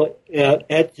people at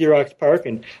Xerox PARC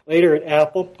and later at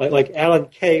Apple, like Alan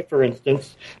Kay, for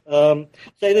instance,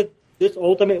 say that this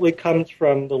ultimately comes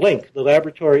from the LINC, the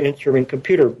Laboratory Instrument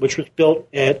Computer, which was built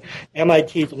at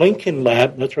MIT's Lincoln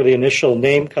Lab. That's where the initial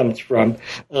name comes from,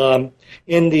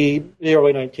 in the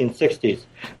early 1960s.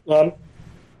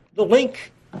 The LINC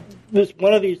was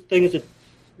one of these things that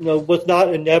was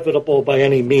not inevitable by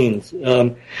any means.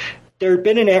 There had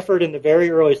been an effort in the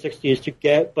very early 60s to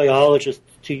get biologists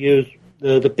to use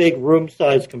the big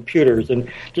room-sized computers. And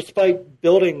despite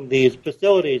building these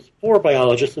facilities for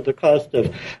biologists at the cost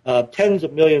of tens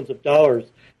of millions of dollars,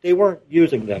 they weren't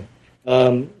using them.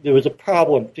 There was a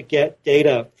problem to get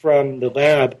data from the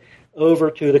lab over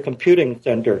to the computing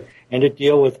center and to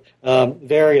deal with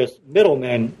various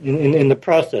middlemen in the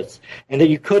process. And that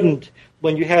you couldn't,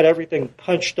 when you had everything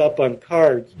punched up on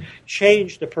cards,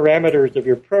 change the parameters of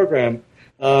your program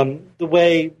the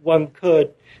way one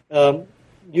could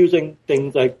using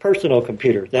things like personal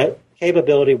computers. That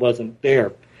capability wasn't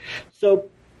there. So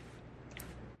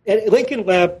at Lincoln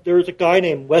Lab, there was a guy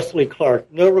named Wesley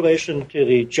Clark, no relation to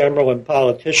the general and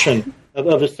politician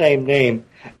of the same name,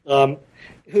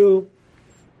 who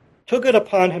took it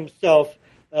upon himself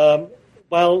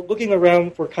while looking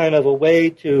around for kind of a way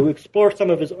to explore some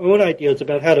of his own ideas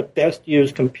about how to best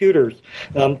use computers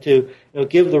to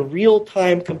give the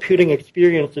real-time computing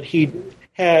experience that he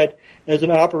had as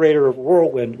an operator of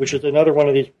Whirlwind, which is another one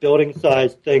of these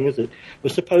building-sized things that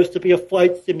was supposed to be a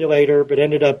flight simulator but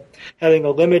ended up having a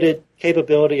limited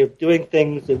capability of doing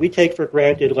things that we take for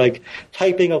granted, like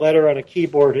typing a letter on a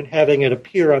keyboard and having it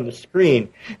appear on the screen,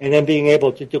 and then being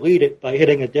able to delete it by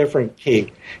hitting a different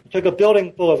key. It took a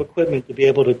building full of equipment to be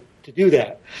able to do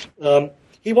that.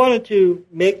 He wanted to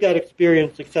make that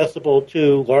experience accessible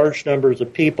to large numbers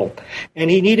of people, and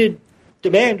he needed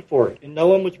demand for it, and no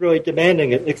one was really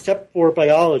demanding it except for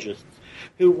biologists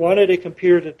who wanted a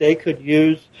computer that they could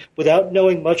use without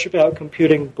knowing much about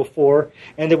computing before,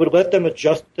 and that would let them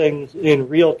adjust things in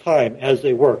real time as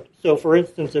they worked. So, for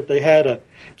instance, if they had a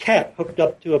cat hooked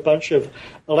up to a bunch of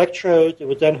electrodes, it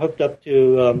was then hooked up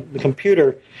to the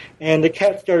computer, and the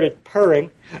cat started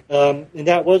purring, and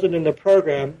that wasn't in the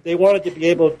program, they wanted to be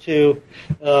able to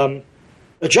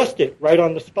adjust it right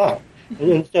on the spot,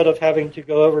 instead of having to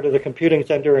go over to the computing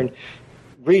center and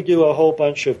redo a whole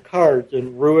bunch of cards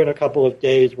and ruin a couple of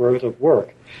days' worth of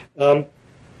work.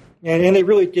 And they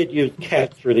really did use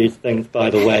cats for these things, by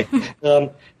the way.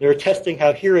 They were testing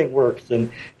how hearing works,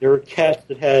 and there were cats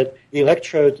that had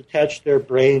electrodes attached to their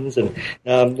brains, and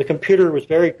the computer was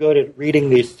very good at reading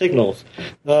these signals.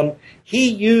 He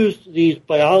used these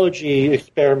biology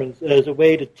experiments as a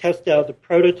way to test out the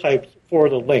prototypes for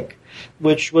the LINC,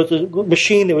 which was a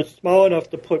machine that was small enough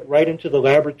to put right into the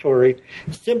laboratory,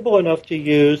 simple enough to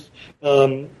use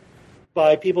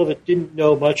by people that didn't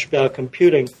know much about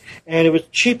computing, and it was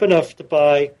cheap enough to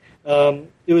buy.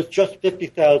 It was just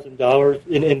 $50,000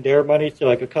 in their money, so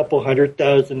like a couple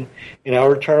 $100,000 in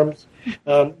our terms,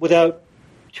 without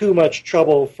too much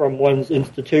trouble from one's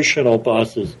institutional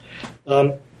bosses.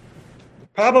 The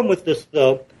problem with this,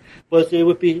 though, was it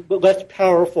would be less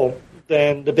powerful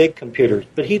than the big computers,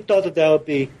 but he thought that would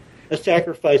be a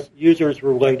sacrifice users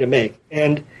were willing to make,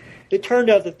 and it turned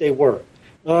out that they were.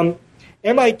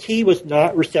 MIT was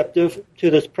not receptive to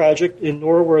this project, and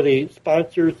nor were the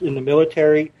sponsors in the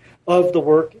military of the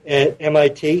work at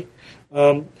MIT.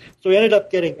 So he ended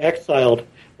up getting exiled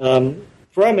from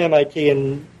MIT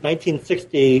in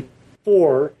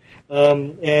 1964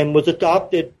 and was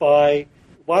adopted by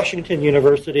Washington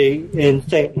University in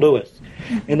St. Louis.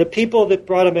 And the people that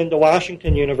brought him into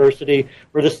Washington University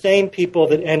were the same people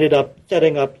that ended up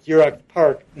setting up Xerox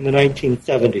PARC in the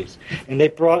 1970s. And they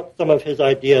brought some of his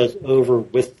ideas over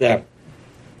with them.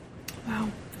 Wow.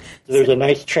 So there's a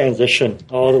nice transition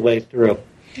all the way through.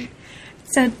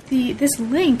 So this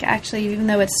link, actually, even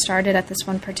though it started at this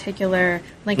one particular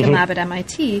Lincoln Lab at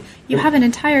MIT, you have an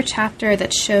entire chapter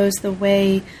that shows the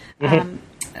way, the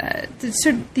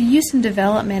use and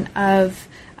development of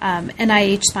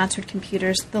NIH-sponsored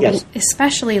computers,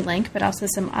 especially Link, but also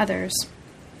some others,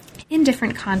 in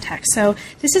different contexts. So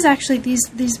this is actually,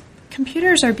 these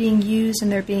computers are being used and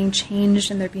they're being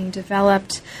changed and they're being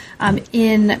developed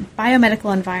in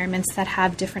biomedical environments that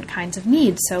have different kinds of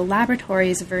needs. So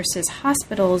laboratories versus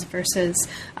hospitals versus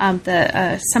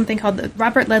something called the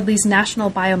Robert Ledley's National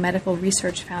Biomedical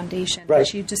Research Foundation,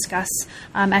 which you discuss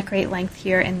at great length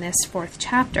here in this fourth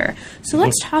chapter. So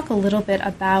let's talk a little bit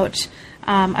about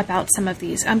some of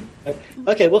these.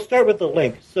 Okay, we'll start with the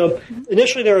links. So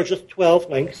initially there were just 12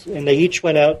 links, and they each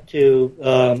went out to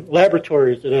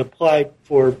laboratories that applied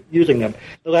for using them.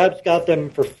 The labs got them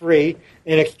for free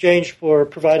in exchange for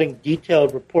providing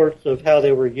detailed reports of how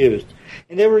they were used.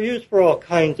 And they were used for all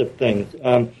kinds of things.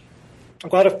 A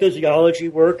lot of physiology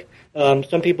work.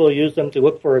 Some people use them to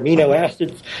look for amino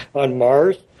acids on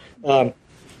Mars.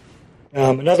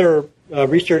 Another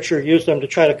researcher used them to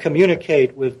try to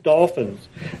communicate with dolphins.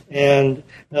 And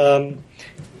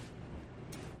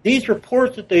these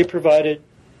reports that they provided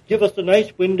give us a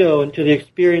nice window into the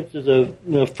experiences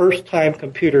of first-time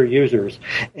computer users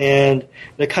and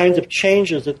the kinds of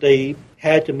changes that they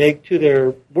had to make to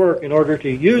their work in order to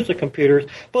use the computers,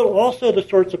 but also the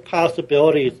sorts of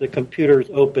possibilities the computers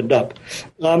opened up.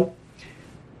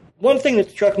 One thing that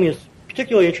struck me as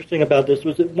particularly interesting about this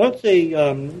was that once a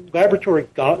laboratory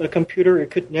got a computer, it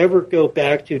could never go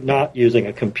back to not using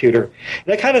a computer.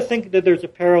 And I kind of think that there's a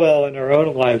parallel in our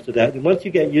own lives to that. And once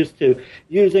you get used to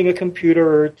using a computer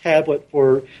or a tablet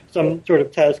for some sort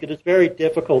of task, it is very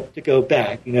difficult to go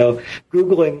back. You know,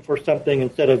 Googling for something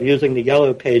instead of using the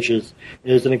yellow pages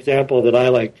is an example that I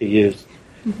like to use.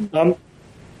 So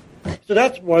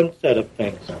that's one set of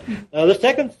things. The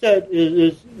second set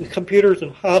is computers in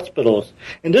hospitals.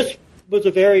 And this was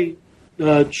a very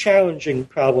challenging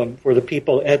problem for the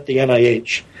people at the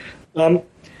NIH.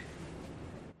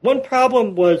 One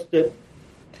problem was that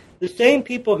the same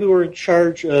people who were in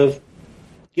charge of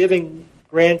giving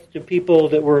grants to people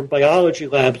that were in biology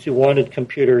labs who wanted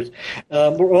computers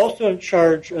were also in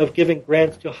charge of giving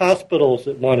grants to hospitals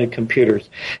that wanted computers,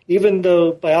 even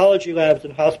though biology labs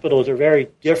and hospitals are very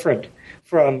different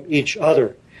from each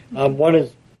other. One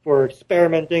is for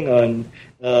experimenting on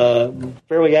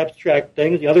fairly abstract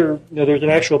things. The other, there's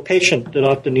an actual patient that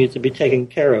often needs to be taken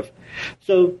care of.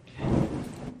 So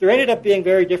there ended up being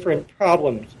very different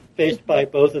problems faced by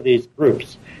both of these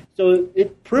groups. So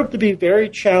it proved to be very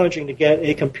challenging to get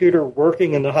a computer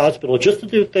working in the hospital just to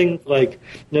do things like,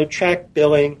 track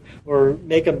billing or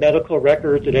make a medical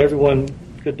record that everyone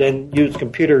could then use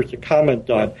computers to comment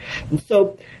on. And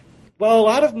so while a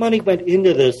lot of money went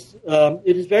into this,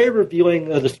 it is very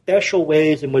revealing of the special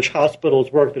ways in which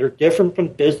hospitals work that are different from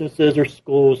businesses or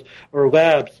schools or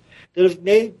labs that have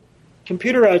made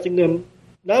computerizing them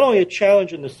not only a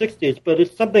challenge in the 60s, but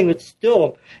it's something that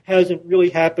still hasn't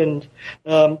really happened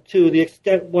to the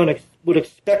extent one would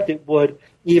expect it would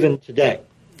even today.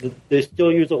 They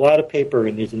still use a lot of paper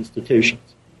in these institutions.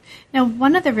 Now,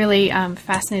 one of the really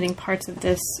fascinating parts of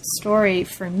this story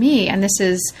for me, and this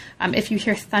is, if you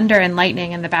hear thunder and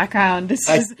lightning in the background,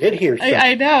 I did hear something.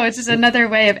 I know, it's just another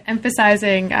way of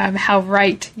emphasizing how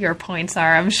right your points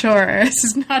are, I'm sure. This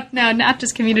is not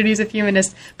just Communities of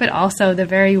Humanists, but also the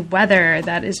very weather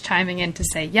that is chiming in to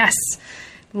say, yes,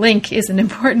 Link is an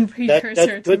important precursor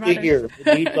that's good to hear.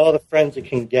 It needs all the friends it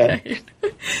can get. Right.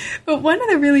 But one of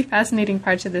the really fascinating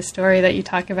parts of this story that you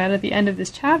talk about at the end of this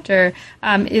chapter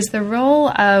is the role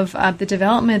of the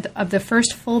development of the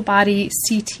first full-body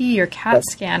CT or CAT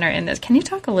scanner in this. Can you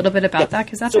talk a little bit about that?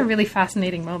 Because that's a really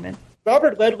fascinating moment.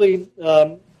 Robert Ledley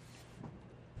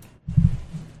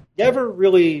never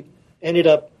really ended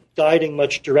up guiding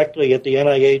much directly at the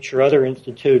NIH or other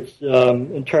institutes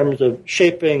in terms of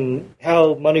shaping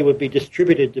how money would be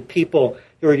distributed to people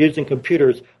who are using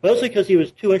computers, mostly because he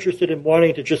was too interested in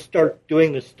wanting to just start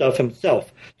doing this stuff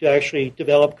himself, to actually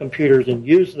develop computers and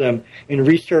use them in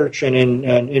research and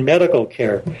in medical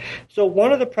care. So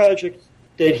one of the projects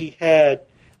that he had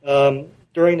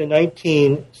during the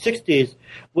 1960s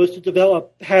was to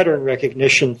develop pattern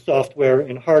recognition software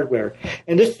and hardware.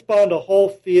 And this spawned a whole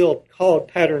field called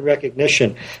pattern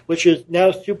recognition, which is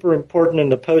now super important in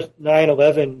the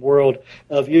post-9/11 world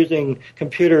of using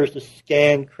computers to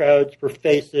scan crowds for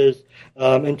faces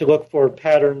and to look for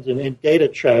patterns in data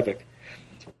traffic.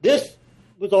 This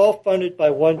was all funded by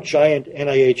one giant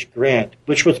NIH grant,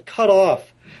 which was cut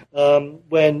off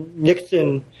when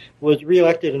Nixon was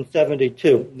reelected in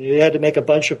 1972. They had to make a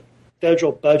bunch of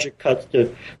federal budget cuts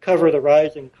to cover the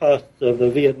rising costs of the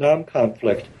Vietnam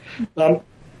conflict.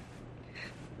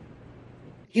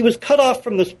 He was cut off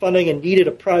from this funding and needed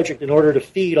a project in order to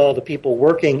feed all the people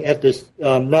working at this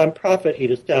nonprofit he'd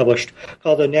established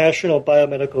called the National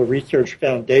Biomedical Research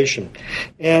Foundation.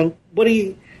 And what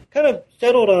he kind of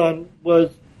settled on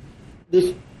was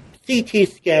this CT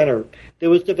scanner that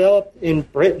was developed in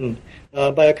Britain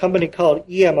by a company called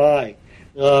EMI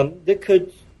that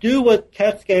could do what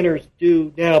CAT scanners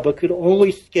do now, but could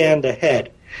only scan the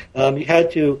head. You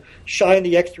had to shine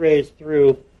the X-rays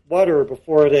through water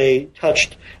before they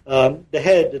touched the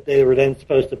head that they were then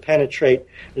supposed to penetrate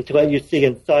to let you see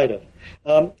inside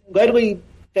of. Ledley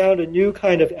found a new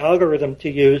kind of algorithm to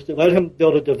use that let him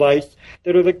build a device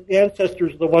that are the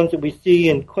ancestors of the ones that we see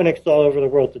in clinics all over the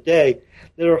world today,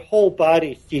 that are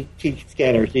whole-body CT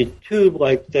scanners, these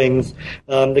tube-like things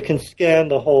that can scan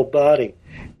the whole body.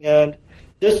 And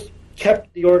this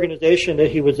kept the organization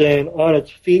that he was in on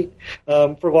its feet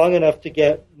for long enough to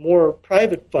get more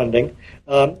private funding.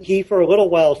 He, for a little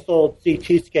while, sold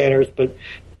CT scanners, but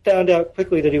found out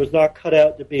quickly that he was not cut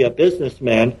out to be a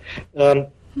businessman,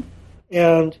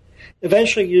 and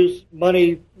eventually used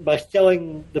money by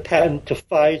selling the patent to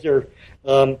Pfizer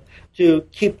to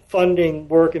keep funding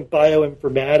work in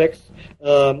bioinformatics.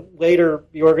 Later,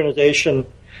 the organization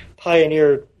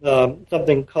pioneered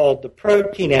something called the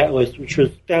Protein Atlas, which was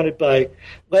founded by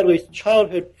Ledley's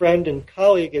childhood friend and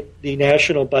colleague at the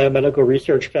National Biomedical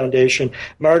Research Foundation,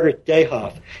 Margaret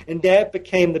Dayhoff. And that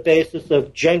became the basis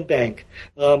of GenBank,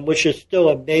 which is still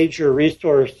a major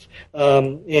resource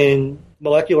in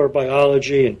molecular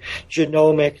biology and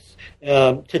genomics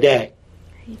today.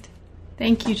 Great.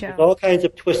 Thank you, Joe. There's all kinds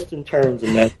of twists and turns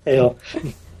in that tale.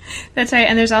 That's right,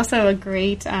 and there's also a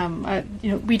great,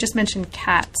 we just mentioned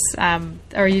cats,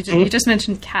 you just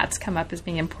mentioned cats come up as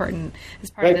being important as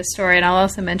part of this story, and I'll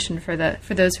also mention for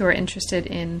those who are interested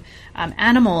in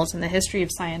animals and the history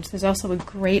of science, there's also a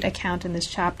great account in this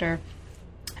chapter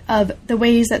of the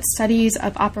ways that studies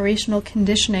of operational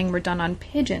conditioning were done on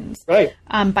pigeons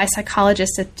by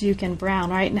psychologists at Duke and Brown,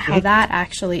 right? And how that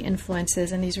actually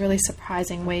influences in these really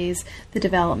surprising ways the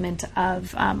development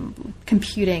of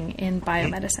computing in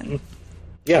biomedicine.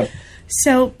 Yeah.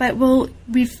 So,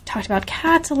 we've talked about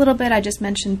cats a little bit. I just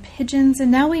mentioned pigeons,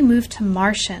 and now we move to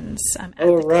Martians at the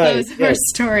close of our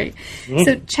story.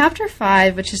 So, Chapter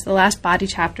 5, which is the last body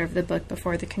chapter of the book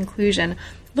before the conclusion,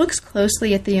 looks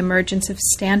closely at the emergence of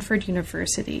Stanford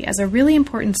University as a really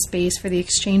important space for the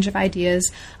exchange of ideas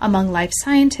among life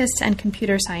scientists and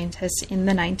computer scientists in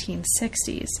the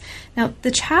 1960s. Now,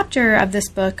 the chapter of this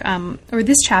book,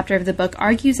 this chapter of the book,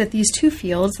 argues that these two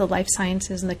fields, the life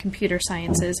sciences and the computer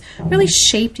sciences, really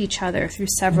shaped each other through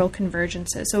several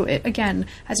convergences. So, again,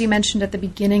 as you mentioned at the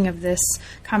beginning of this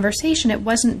conversation, it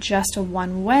wasn't just a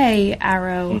one-way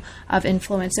arrow of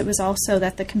influence. It was also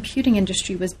that the computing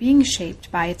industry was being shaped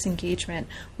by its engagement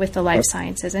with the life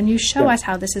sciences. And you show us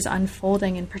how this is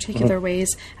unfolding in particular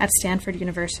ways at Stanford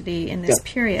University in this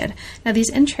period. Now,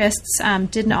 these interests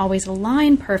didn't always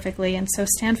align perfectly, and so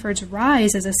Stanford's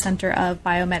rise as a center of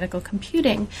biomedical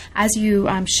computing, as you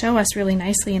show us really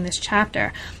nicely in this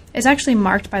chapter, is actually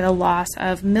marked by the loss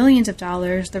of millions of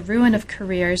dollars, the ruin of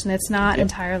careers, and it's not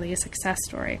entirely a success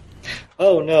story.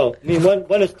 Oh, no. I mean,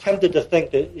 one is tempted to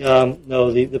think that,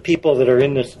 the people that are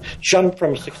in this jump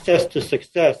from success to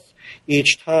success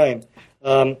each time.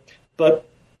 But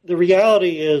the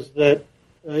reality is that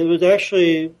it was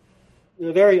actually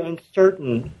a very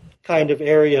uncertain kind of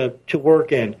area to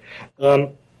work in.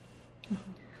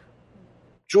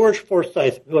 George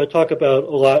Forsythe, who I talk about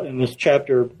a lot in this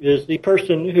chapter, is the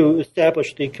person who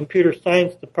established the computer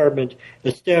science department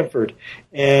at Stanford,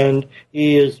 and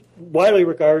he is widely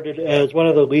regarded as one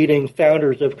of the leading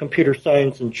founders of computer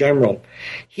science in general.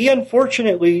 He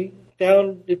unfortunately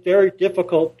found it very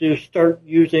difficult to start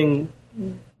using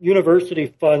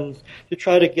university funds to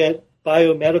try to get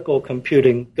biomedical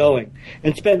computing going,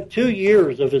 and spent 2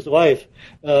 years of his life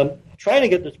trying to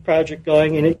get this project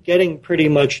going and it getting pretty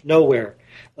much nowhere.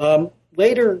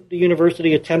 Later, the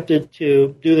university attempted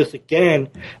to do this again,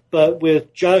 but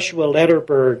with Joshua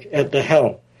Lederberg at the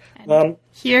helm.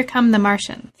 Here come the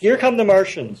Martians. Here come the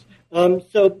Martians.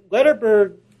 So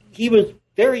Lederberg, he was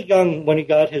very young when he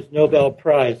got his Nobel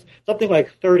Prize, something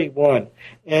like 31,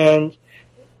 and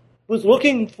was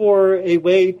looking for a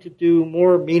way to do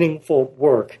more meaningful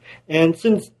work. And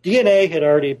since DNA had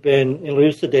already been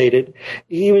elucidated,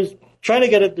 he was trying to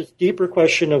get at this deeper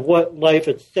question of what life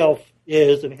itself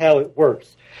is and how it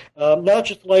works. Not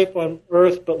just life on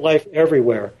Earth, but life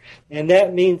everywhere. And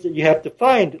that means that you have to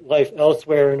find life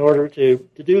elsewhere in order to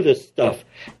do this stuff.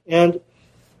 And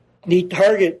the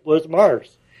target was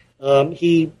Mars.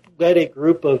 He led a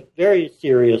group of very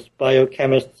serious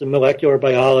biochemists and molecular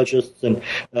biologists and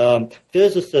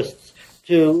physicists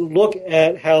to look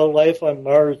at how life on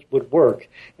Mars would work.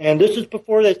 And this is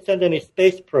before they sent any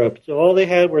space probes. So all they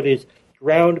had were these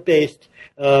ground-based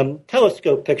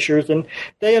telescope pictures, and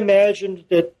they imagined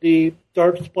that the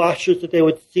dark splotches that they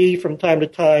would see from time to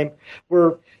time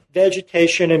were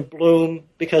vegetation in bloom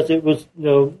because it was,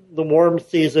 the warm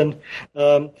season,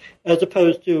 as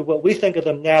opposed to what we think of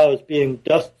them now as being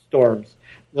dust storms.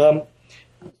 So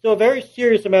a very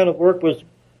serious amount of work was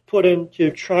put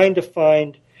into trying to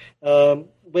find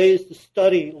ways to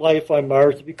study life on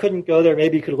Mars. If you couldn't go there,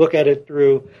 maybe you could look at it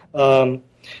through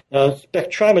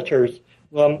spectrometers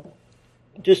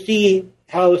to see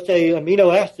how, say,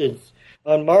 amino acids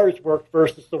on Mars worked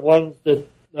versus the ones that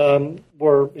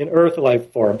were in Earth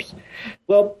life forms.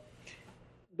 Well,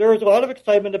 there was a lot of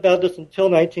excitement about this until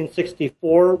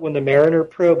 1964 when the Mariner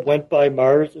probe went by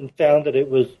Mars and found that it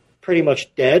was pretty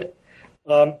much dead.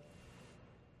 So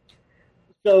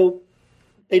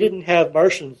they didn't have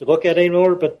Martians to look at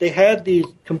anymore, but they had these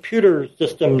computer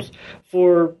systems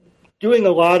for doing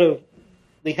a lot of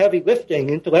the heavy lifting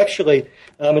intellectually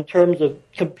in terms of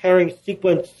comparing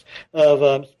sequence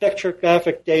of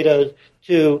spectrographic data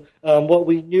to what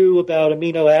we knew about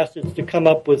amino acids to come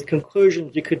up with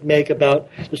conclusions you could make about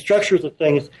the structures of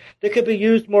things that could be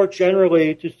used more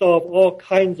generally to solve all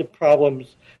kinds of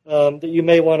problems that you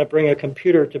may want to bring a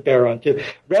computer to bear on, to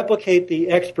replicate the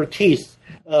expertise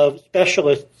of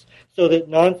specialists so that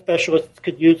non-specialists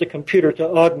could use a computer to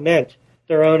augment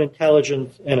their own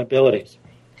intelligence and abilities.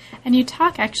 And you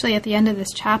talk actually at the end of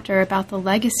this chapter about the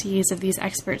legacies of these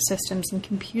expert systems in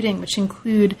computing, which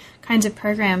include kinds of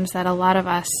programs that a lot of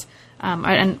us,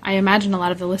 and I imagine a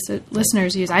lot of the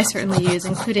listeners use, I certainly use,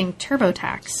 including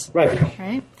TurboTax.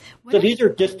 Right. So these are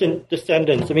distant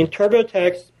descendants. I mean,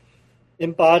 TurboTax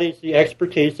embodies the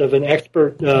expertise of an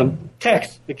expert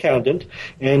tax accountant,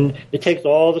 and it takes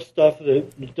all the stuff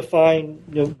that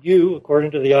define you, according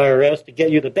to the IRS, to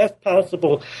get you the best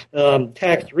possible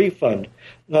tax refund.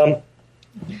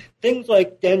 Things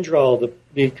like Dendral,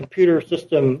 the computer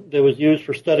system that was used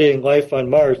for studying life on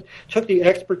Mars, took the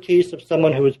expertise of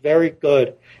someone who was very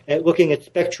good at looking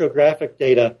at spectrographic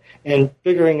data and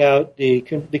figuring out the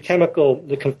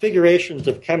configurations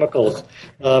of chemicals.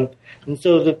 And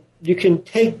so you can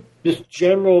take this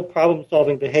general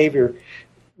problem-solving behavior,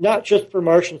 not just for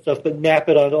Martian stuff, but map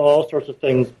it onto all sorts of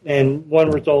things, and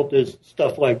one result is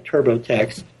stuff like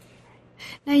TurboTax.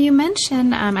 Now, you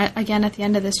mention, again at the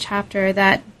end of this chapter,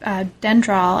 that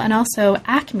Dendral and also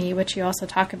Acme, which you also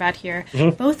talk about here,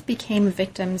 both became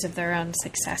victims of their own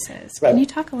successes. Right. Can you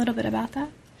talk a little bit about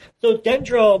that? So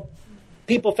Dendral,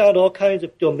 people found all kinds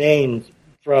of domains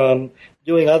from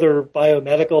doing other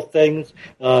biomedical things,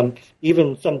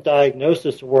 even some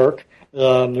diagnosis work.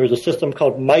 There was a system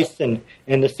called Mycin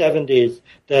in the 70s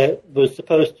that was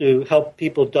supposed to help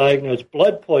people diagnose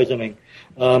blood poisoning.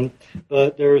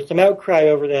 But there was some outcry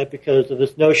over that because of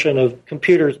this notion of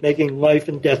computers making life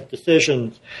and death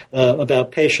decisions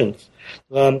about patients.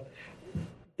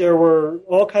 There were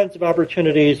all kinds of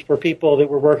opportunities for people that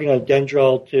were working on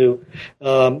Dendral to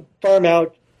farm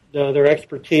out their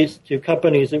expertise to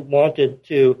companies that wanted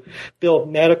to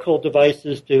build medical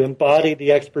devices to embody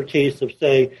the expertise of,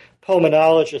 say,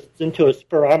 pulmonologists into a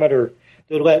spirometer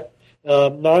that let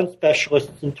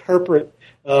non-specialists interpret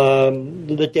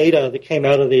the data that came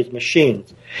out of these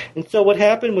machines. And so what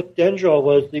happened with Dendral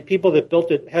was the people that built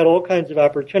it had all kinds of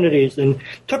opportunities and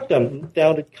took them,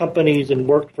 founded companies and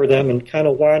worked for them and kind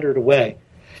of wandered away.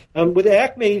 With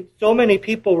Acme, so many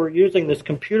people were using this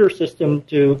computer system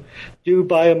to do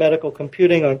biomedical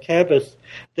computing on campus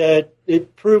that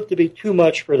it proved to be too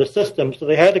much for the system. So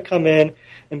they had to come in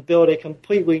and build a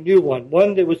completely new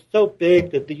one that was so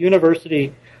big that the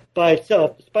university by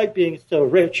itself, despite being so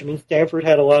rich, I mean, Stanford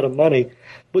had a lot of money,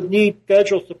 would need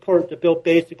federal support to build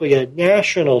basically a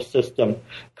national system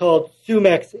called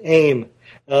SUMEX AIM,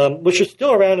 which is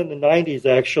still around in the 90s,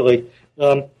 actually.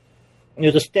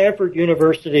 There's a Stanford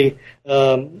University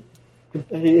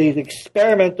an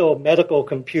experimental medical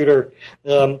computer,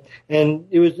 and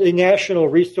it was a national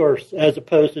resource as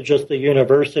opposed to just a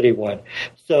university one.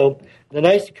 So the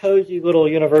nice, cozy little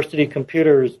university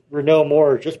computers were no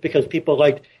more just because people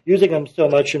liked using them so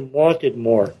much and wanted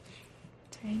more.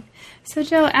 Right. So,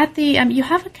 Joe, at the you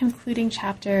have a concluding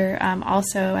chapter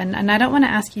also, and I don't want to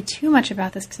ask you too much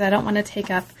about this because I don't want to take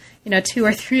up 2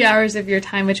 or 3 hours of your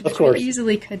time, which we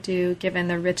easily could do given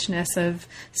the richness of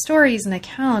stories and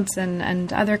accounts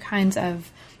and other kinds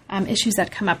of issues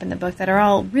that come up in the book that are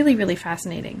all really, really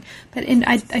fascinating. But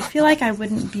I feel like I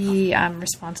wouldn't be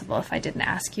responsible if I didn't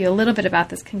ask you a little bit about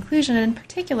this conclusion, and in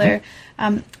particular,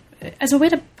 as a way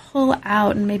to pull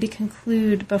out and maybe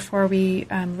conclude before we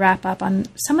wrap up on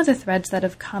some of the threads that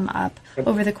have come up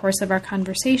over the course of our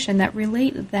conversation that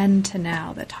relate then to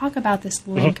now, that talk about this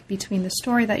link between the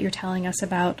story that you're telling us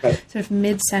about sort of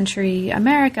mid-century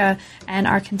America and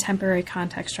our contemporary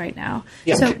context right now.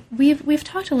 Yeah. So we've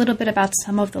talked a little bit about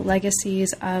some of the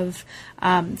legacies of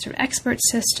sort of expert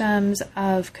systems,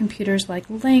 of computers like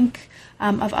LINC,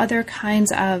 of other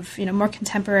kinds of more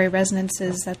contemporary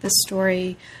resonances that this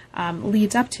story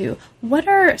leads up to. What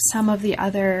are some of the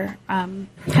other kind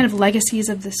of legacies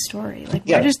of this story? Like,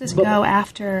 where does this go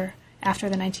after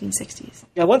the 1960s?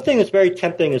 Yeah, one thing that's very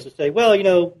tempting is to say, well,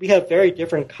 we have very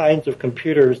different kinds of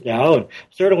computers now, and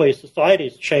certainly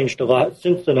society's changed a lot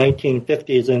since the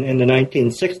 1950s and in the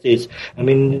 1960s. I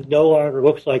mean, it no longer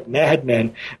looks like Mad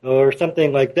Men or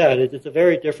something like that. It's a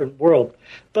very different world.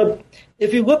 But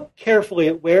if you look carefully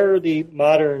at where the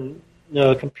modern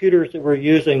computers that we're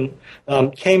using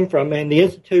came from and the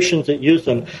institutions that use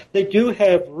them, they do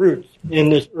have roots in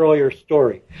this earlier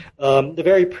story. The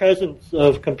very presence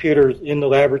of computers in the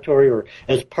laboratory or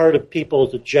as part of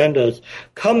people's agendas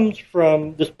comes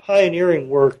from this pioneering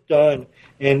work done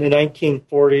in the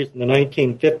 1940s and the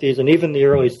 1950s and even the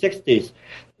early 60s.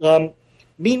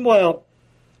 Meanwhile,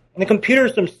 the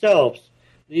computers themselves,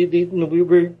 we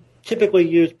were typically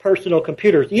use personal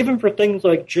computers, even for things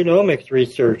like genomics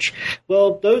research.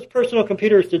 Well, those personal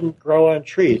computers didn't grow on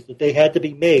trees, that they had to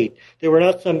be made. They were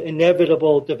not some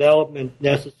inevitable development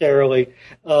necessarily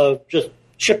of just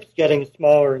chips getting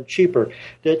smaller and cheaper,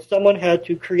 that someone had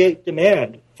to create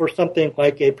demand for something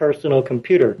like a personal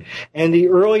computer. And the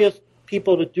earliest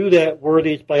people to do that were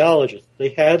these biologists. They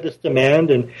had this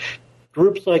demand, and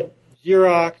groups like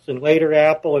Xerox and later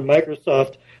Apple and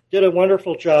Microsoft did a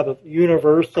wonderful job of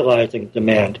universalizing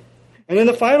demand. And then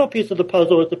the final piece of the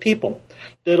puzzle is the people.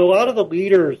 That a lot of the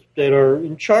leaders that are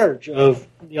in charge of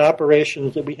the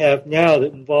operations that we have now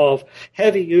that involve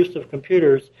heavy use of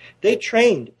computers, they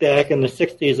trained back in the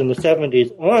 60s and the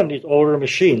 70s on these older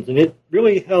machines. And it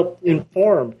really helped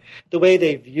inform the way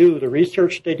they view the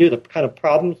research they do, the kind of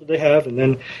problems that they have, and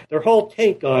then their whole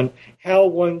take on how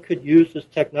one could use this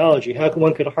technology, how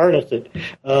one could harness it,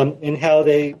 and how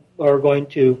they are going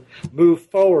to move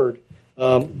forward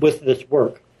with this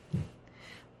work.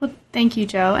 Well, thank you,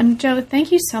 Joe. And Joe,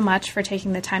 thank you so much for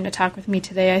taking the time to talk with me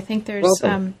today. I think there's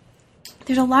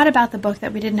a lot about the book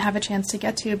that we didn't have a chance to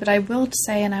get to, but I will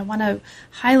say, and I want to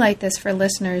highlight this for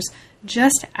listeners,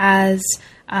 just as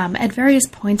at various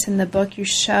points in the book you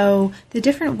show the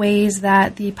different ways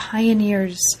that the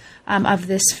pioneers of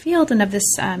this field and of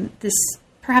this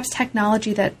perhaps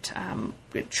technology that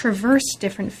traversed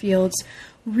different fields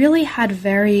really had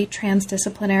very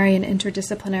transdisciplinary and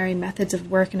interdisciplinary methods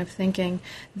of work and of thinking.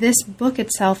 This book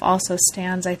itself also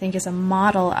stands, I think, as a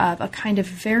model of a kind of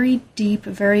very deep,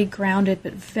 very grounded,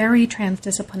 but very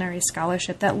transdisciplinary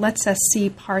scholarship that lets us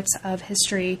see parts of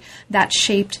history that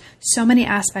shaped so many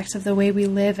aspects of the way we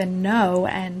live and know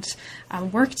and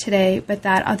work today, but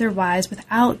that otherwise,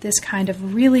 without this kind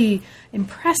of really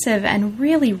impressive and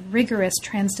really rigorous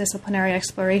transdisciplinary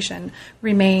exploration,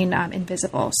 remain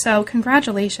invisible. So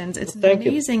congratulations. It's an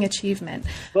amazing achievement.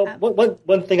 Well,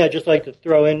 one thing I'd just like to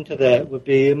throw into that would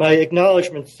be my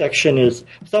acknowledgement section is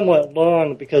somewhat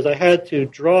long because I had to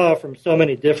draw from so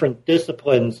many different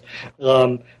disciplines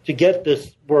to get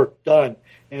this work done.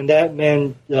 And that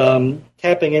meant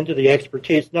tapping into the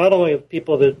expertise not only of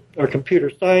people that are computer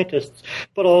scientists,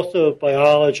 but also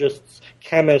biologists,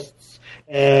 chemists,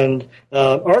 and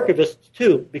archivists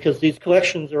too, because these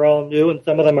collections are all new and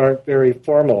some of them aren't very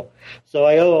formal. So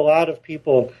I owe a lot of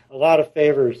people a lot of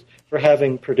favors for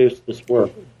having produced this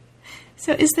work.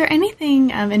 So is there anything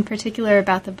in particular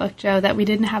about the book, Joe, that we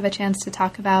didn't have a chance to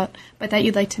talk about, but that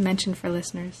you'd like to mention for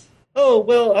listeners? Oh,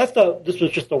 well, I thought this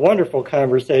was just a wonderful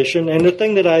conversation. And the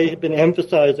thing that I had been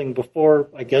emphasizing before,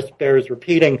 I guess, bears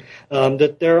repeating,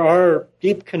 that there are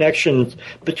deep connections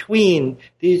between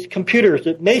these computers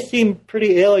that may seem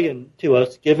pretty alien to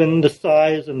us, given the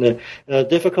size and the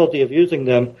difficulty of using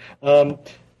them.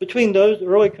 between those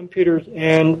early computers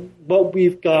and what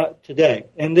we've got today.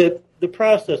 And the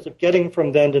process of getting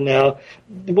from then to now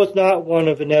was not one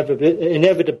of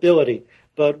inevitability,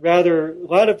 but rather a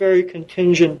lot of very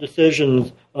contingent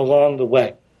decisions along the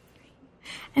way.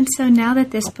 And so now that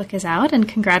this book is out, and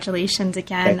congratulations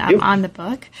again on the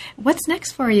book, what's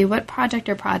next for you? What project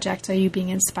or projects are you being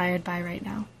inspired by right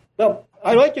now? Well,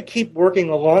 I'd like to keep working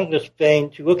along this vein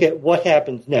to look at what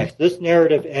happens next. This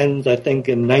narrative ends, I think,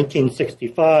 in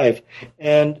 1965,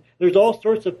 and there's all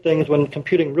sorts of things when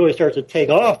computing really starts to take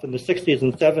off in the 60s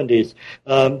and 70s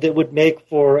that would make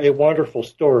for a wonderful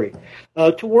story.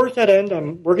 Towards that end,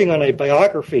 I'm working on a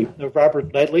biography of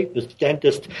Robert Ledley, this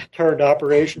dentist turned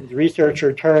operations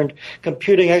researcher turned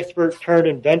computing expert turned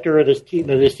inventor of the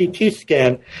CT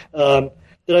scan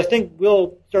that I think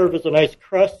will serve as a nice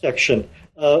cross-section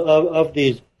of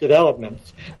these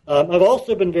developments. I've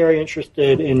also been very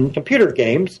interested in computer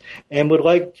games and would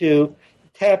like to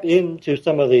tap into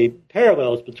some of the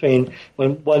parallels between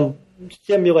when one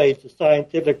simulates a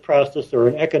scientific process or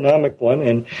an economic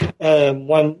one and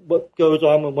what goes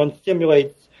on when one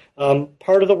simulates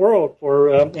part of the world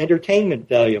for entertainment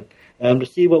value, to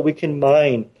see what we can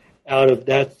mine out of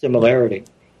that similarity.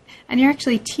 And you're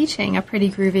actually teaching a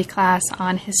pretty groovy class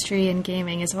on history and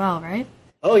gaming as well, right?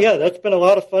 Oh, yeah, that's been a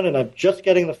lot of fun, and I'm just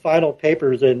getting the final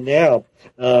papers in now.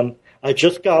 I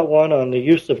just got one on the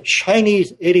use of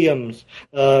Chinese idioms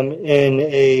in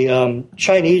a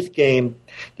Chinese game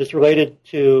that's related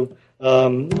to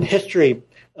history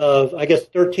of, I guess,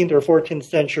 13th or 14th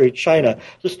century China.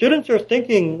 So students are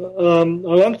thinking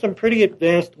along some pretty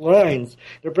advanced lines.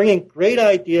 They're bringing great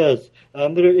ideas,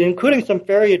 including some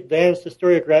very advanced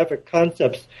historiographic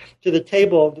concepts to the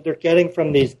table that they're getting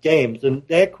from these games. And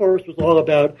that course was all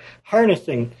about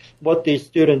harnessing what these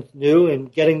students knew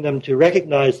and getting them to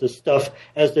recognize this stuff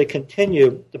as they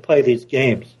continue to play these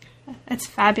games. That's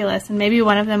fabulous. And maybe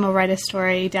one of them will write a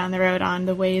story down the road on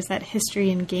the ways that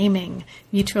history and gaming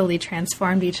mutually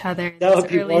transformed each other in that would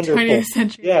be early wonderful. 20th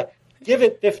century. Yeah, give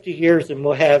it 50 years and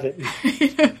we'll have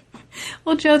it.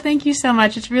 Well, Joe, thank you so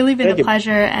much. It's really been a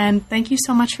pleasure, and thank you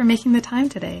so much for making the time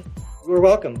today. You're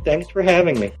welcome. Thanks for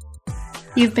having me.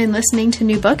 You've been listening to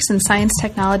New Books in Science,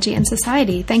 Technology, and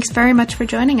Society. Thanks very much for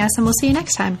joining us, and we'll see you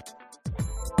next time.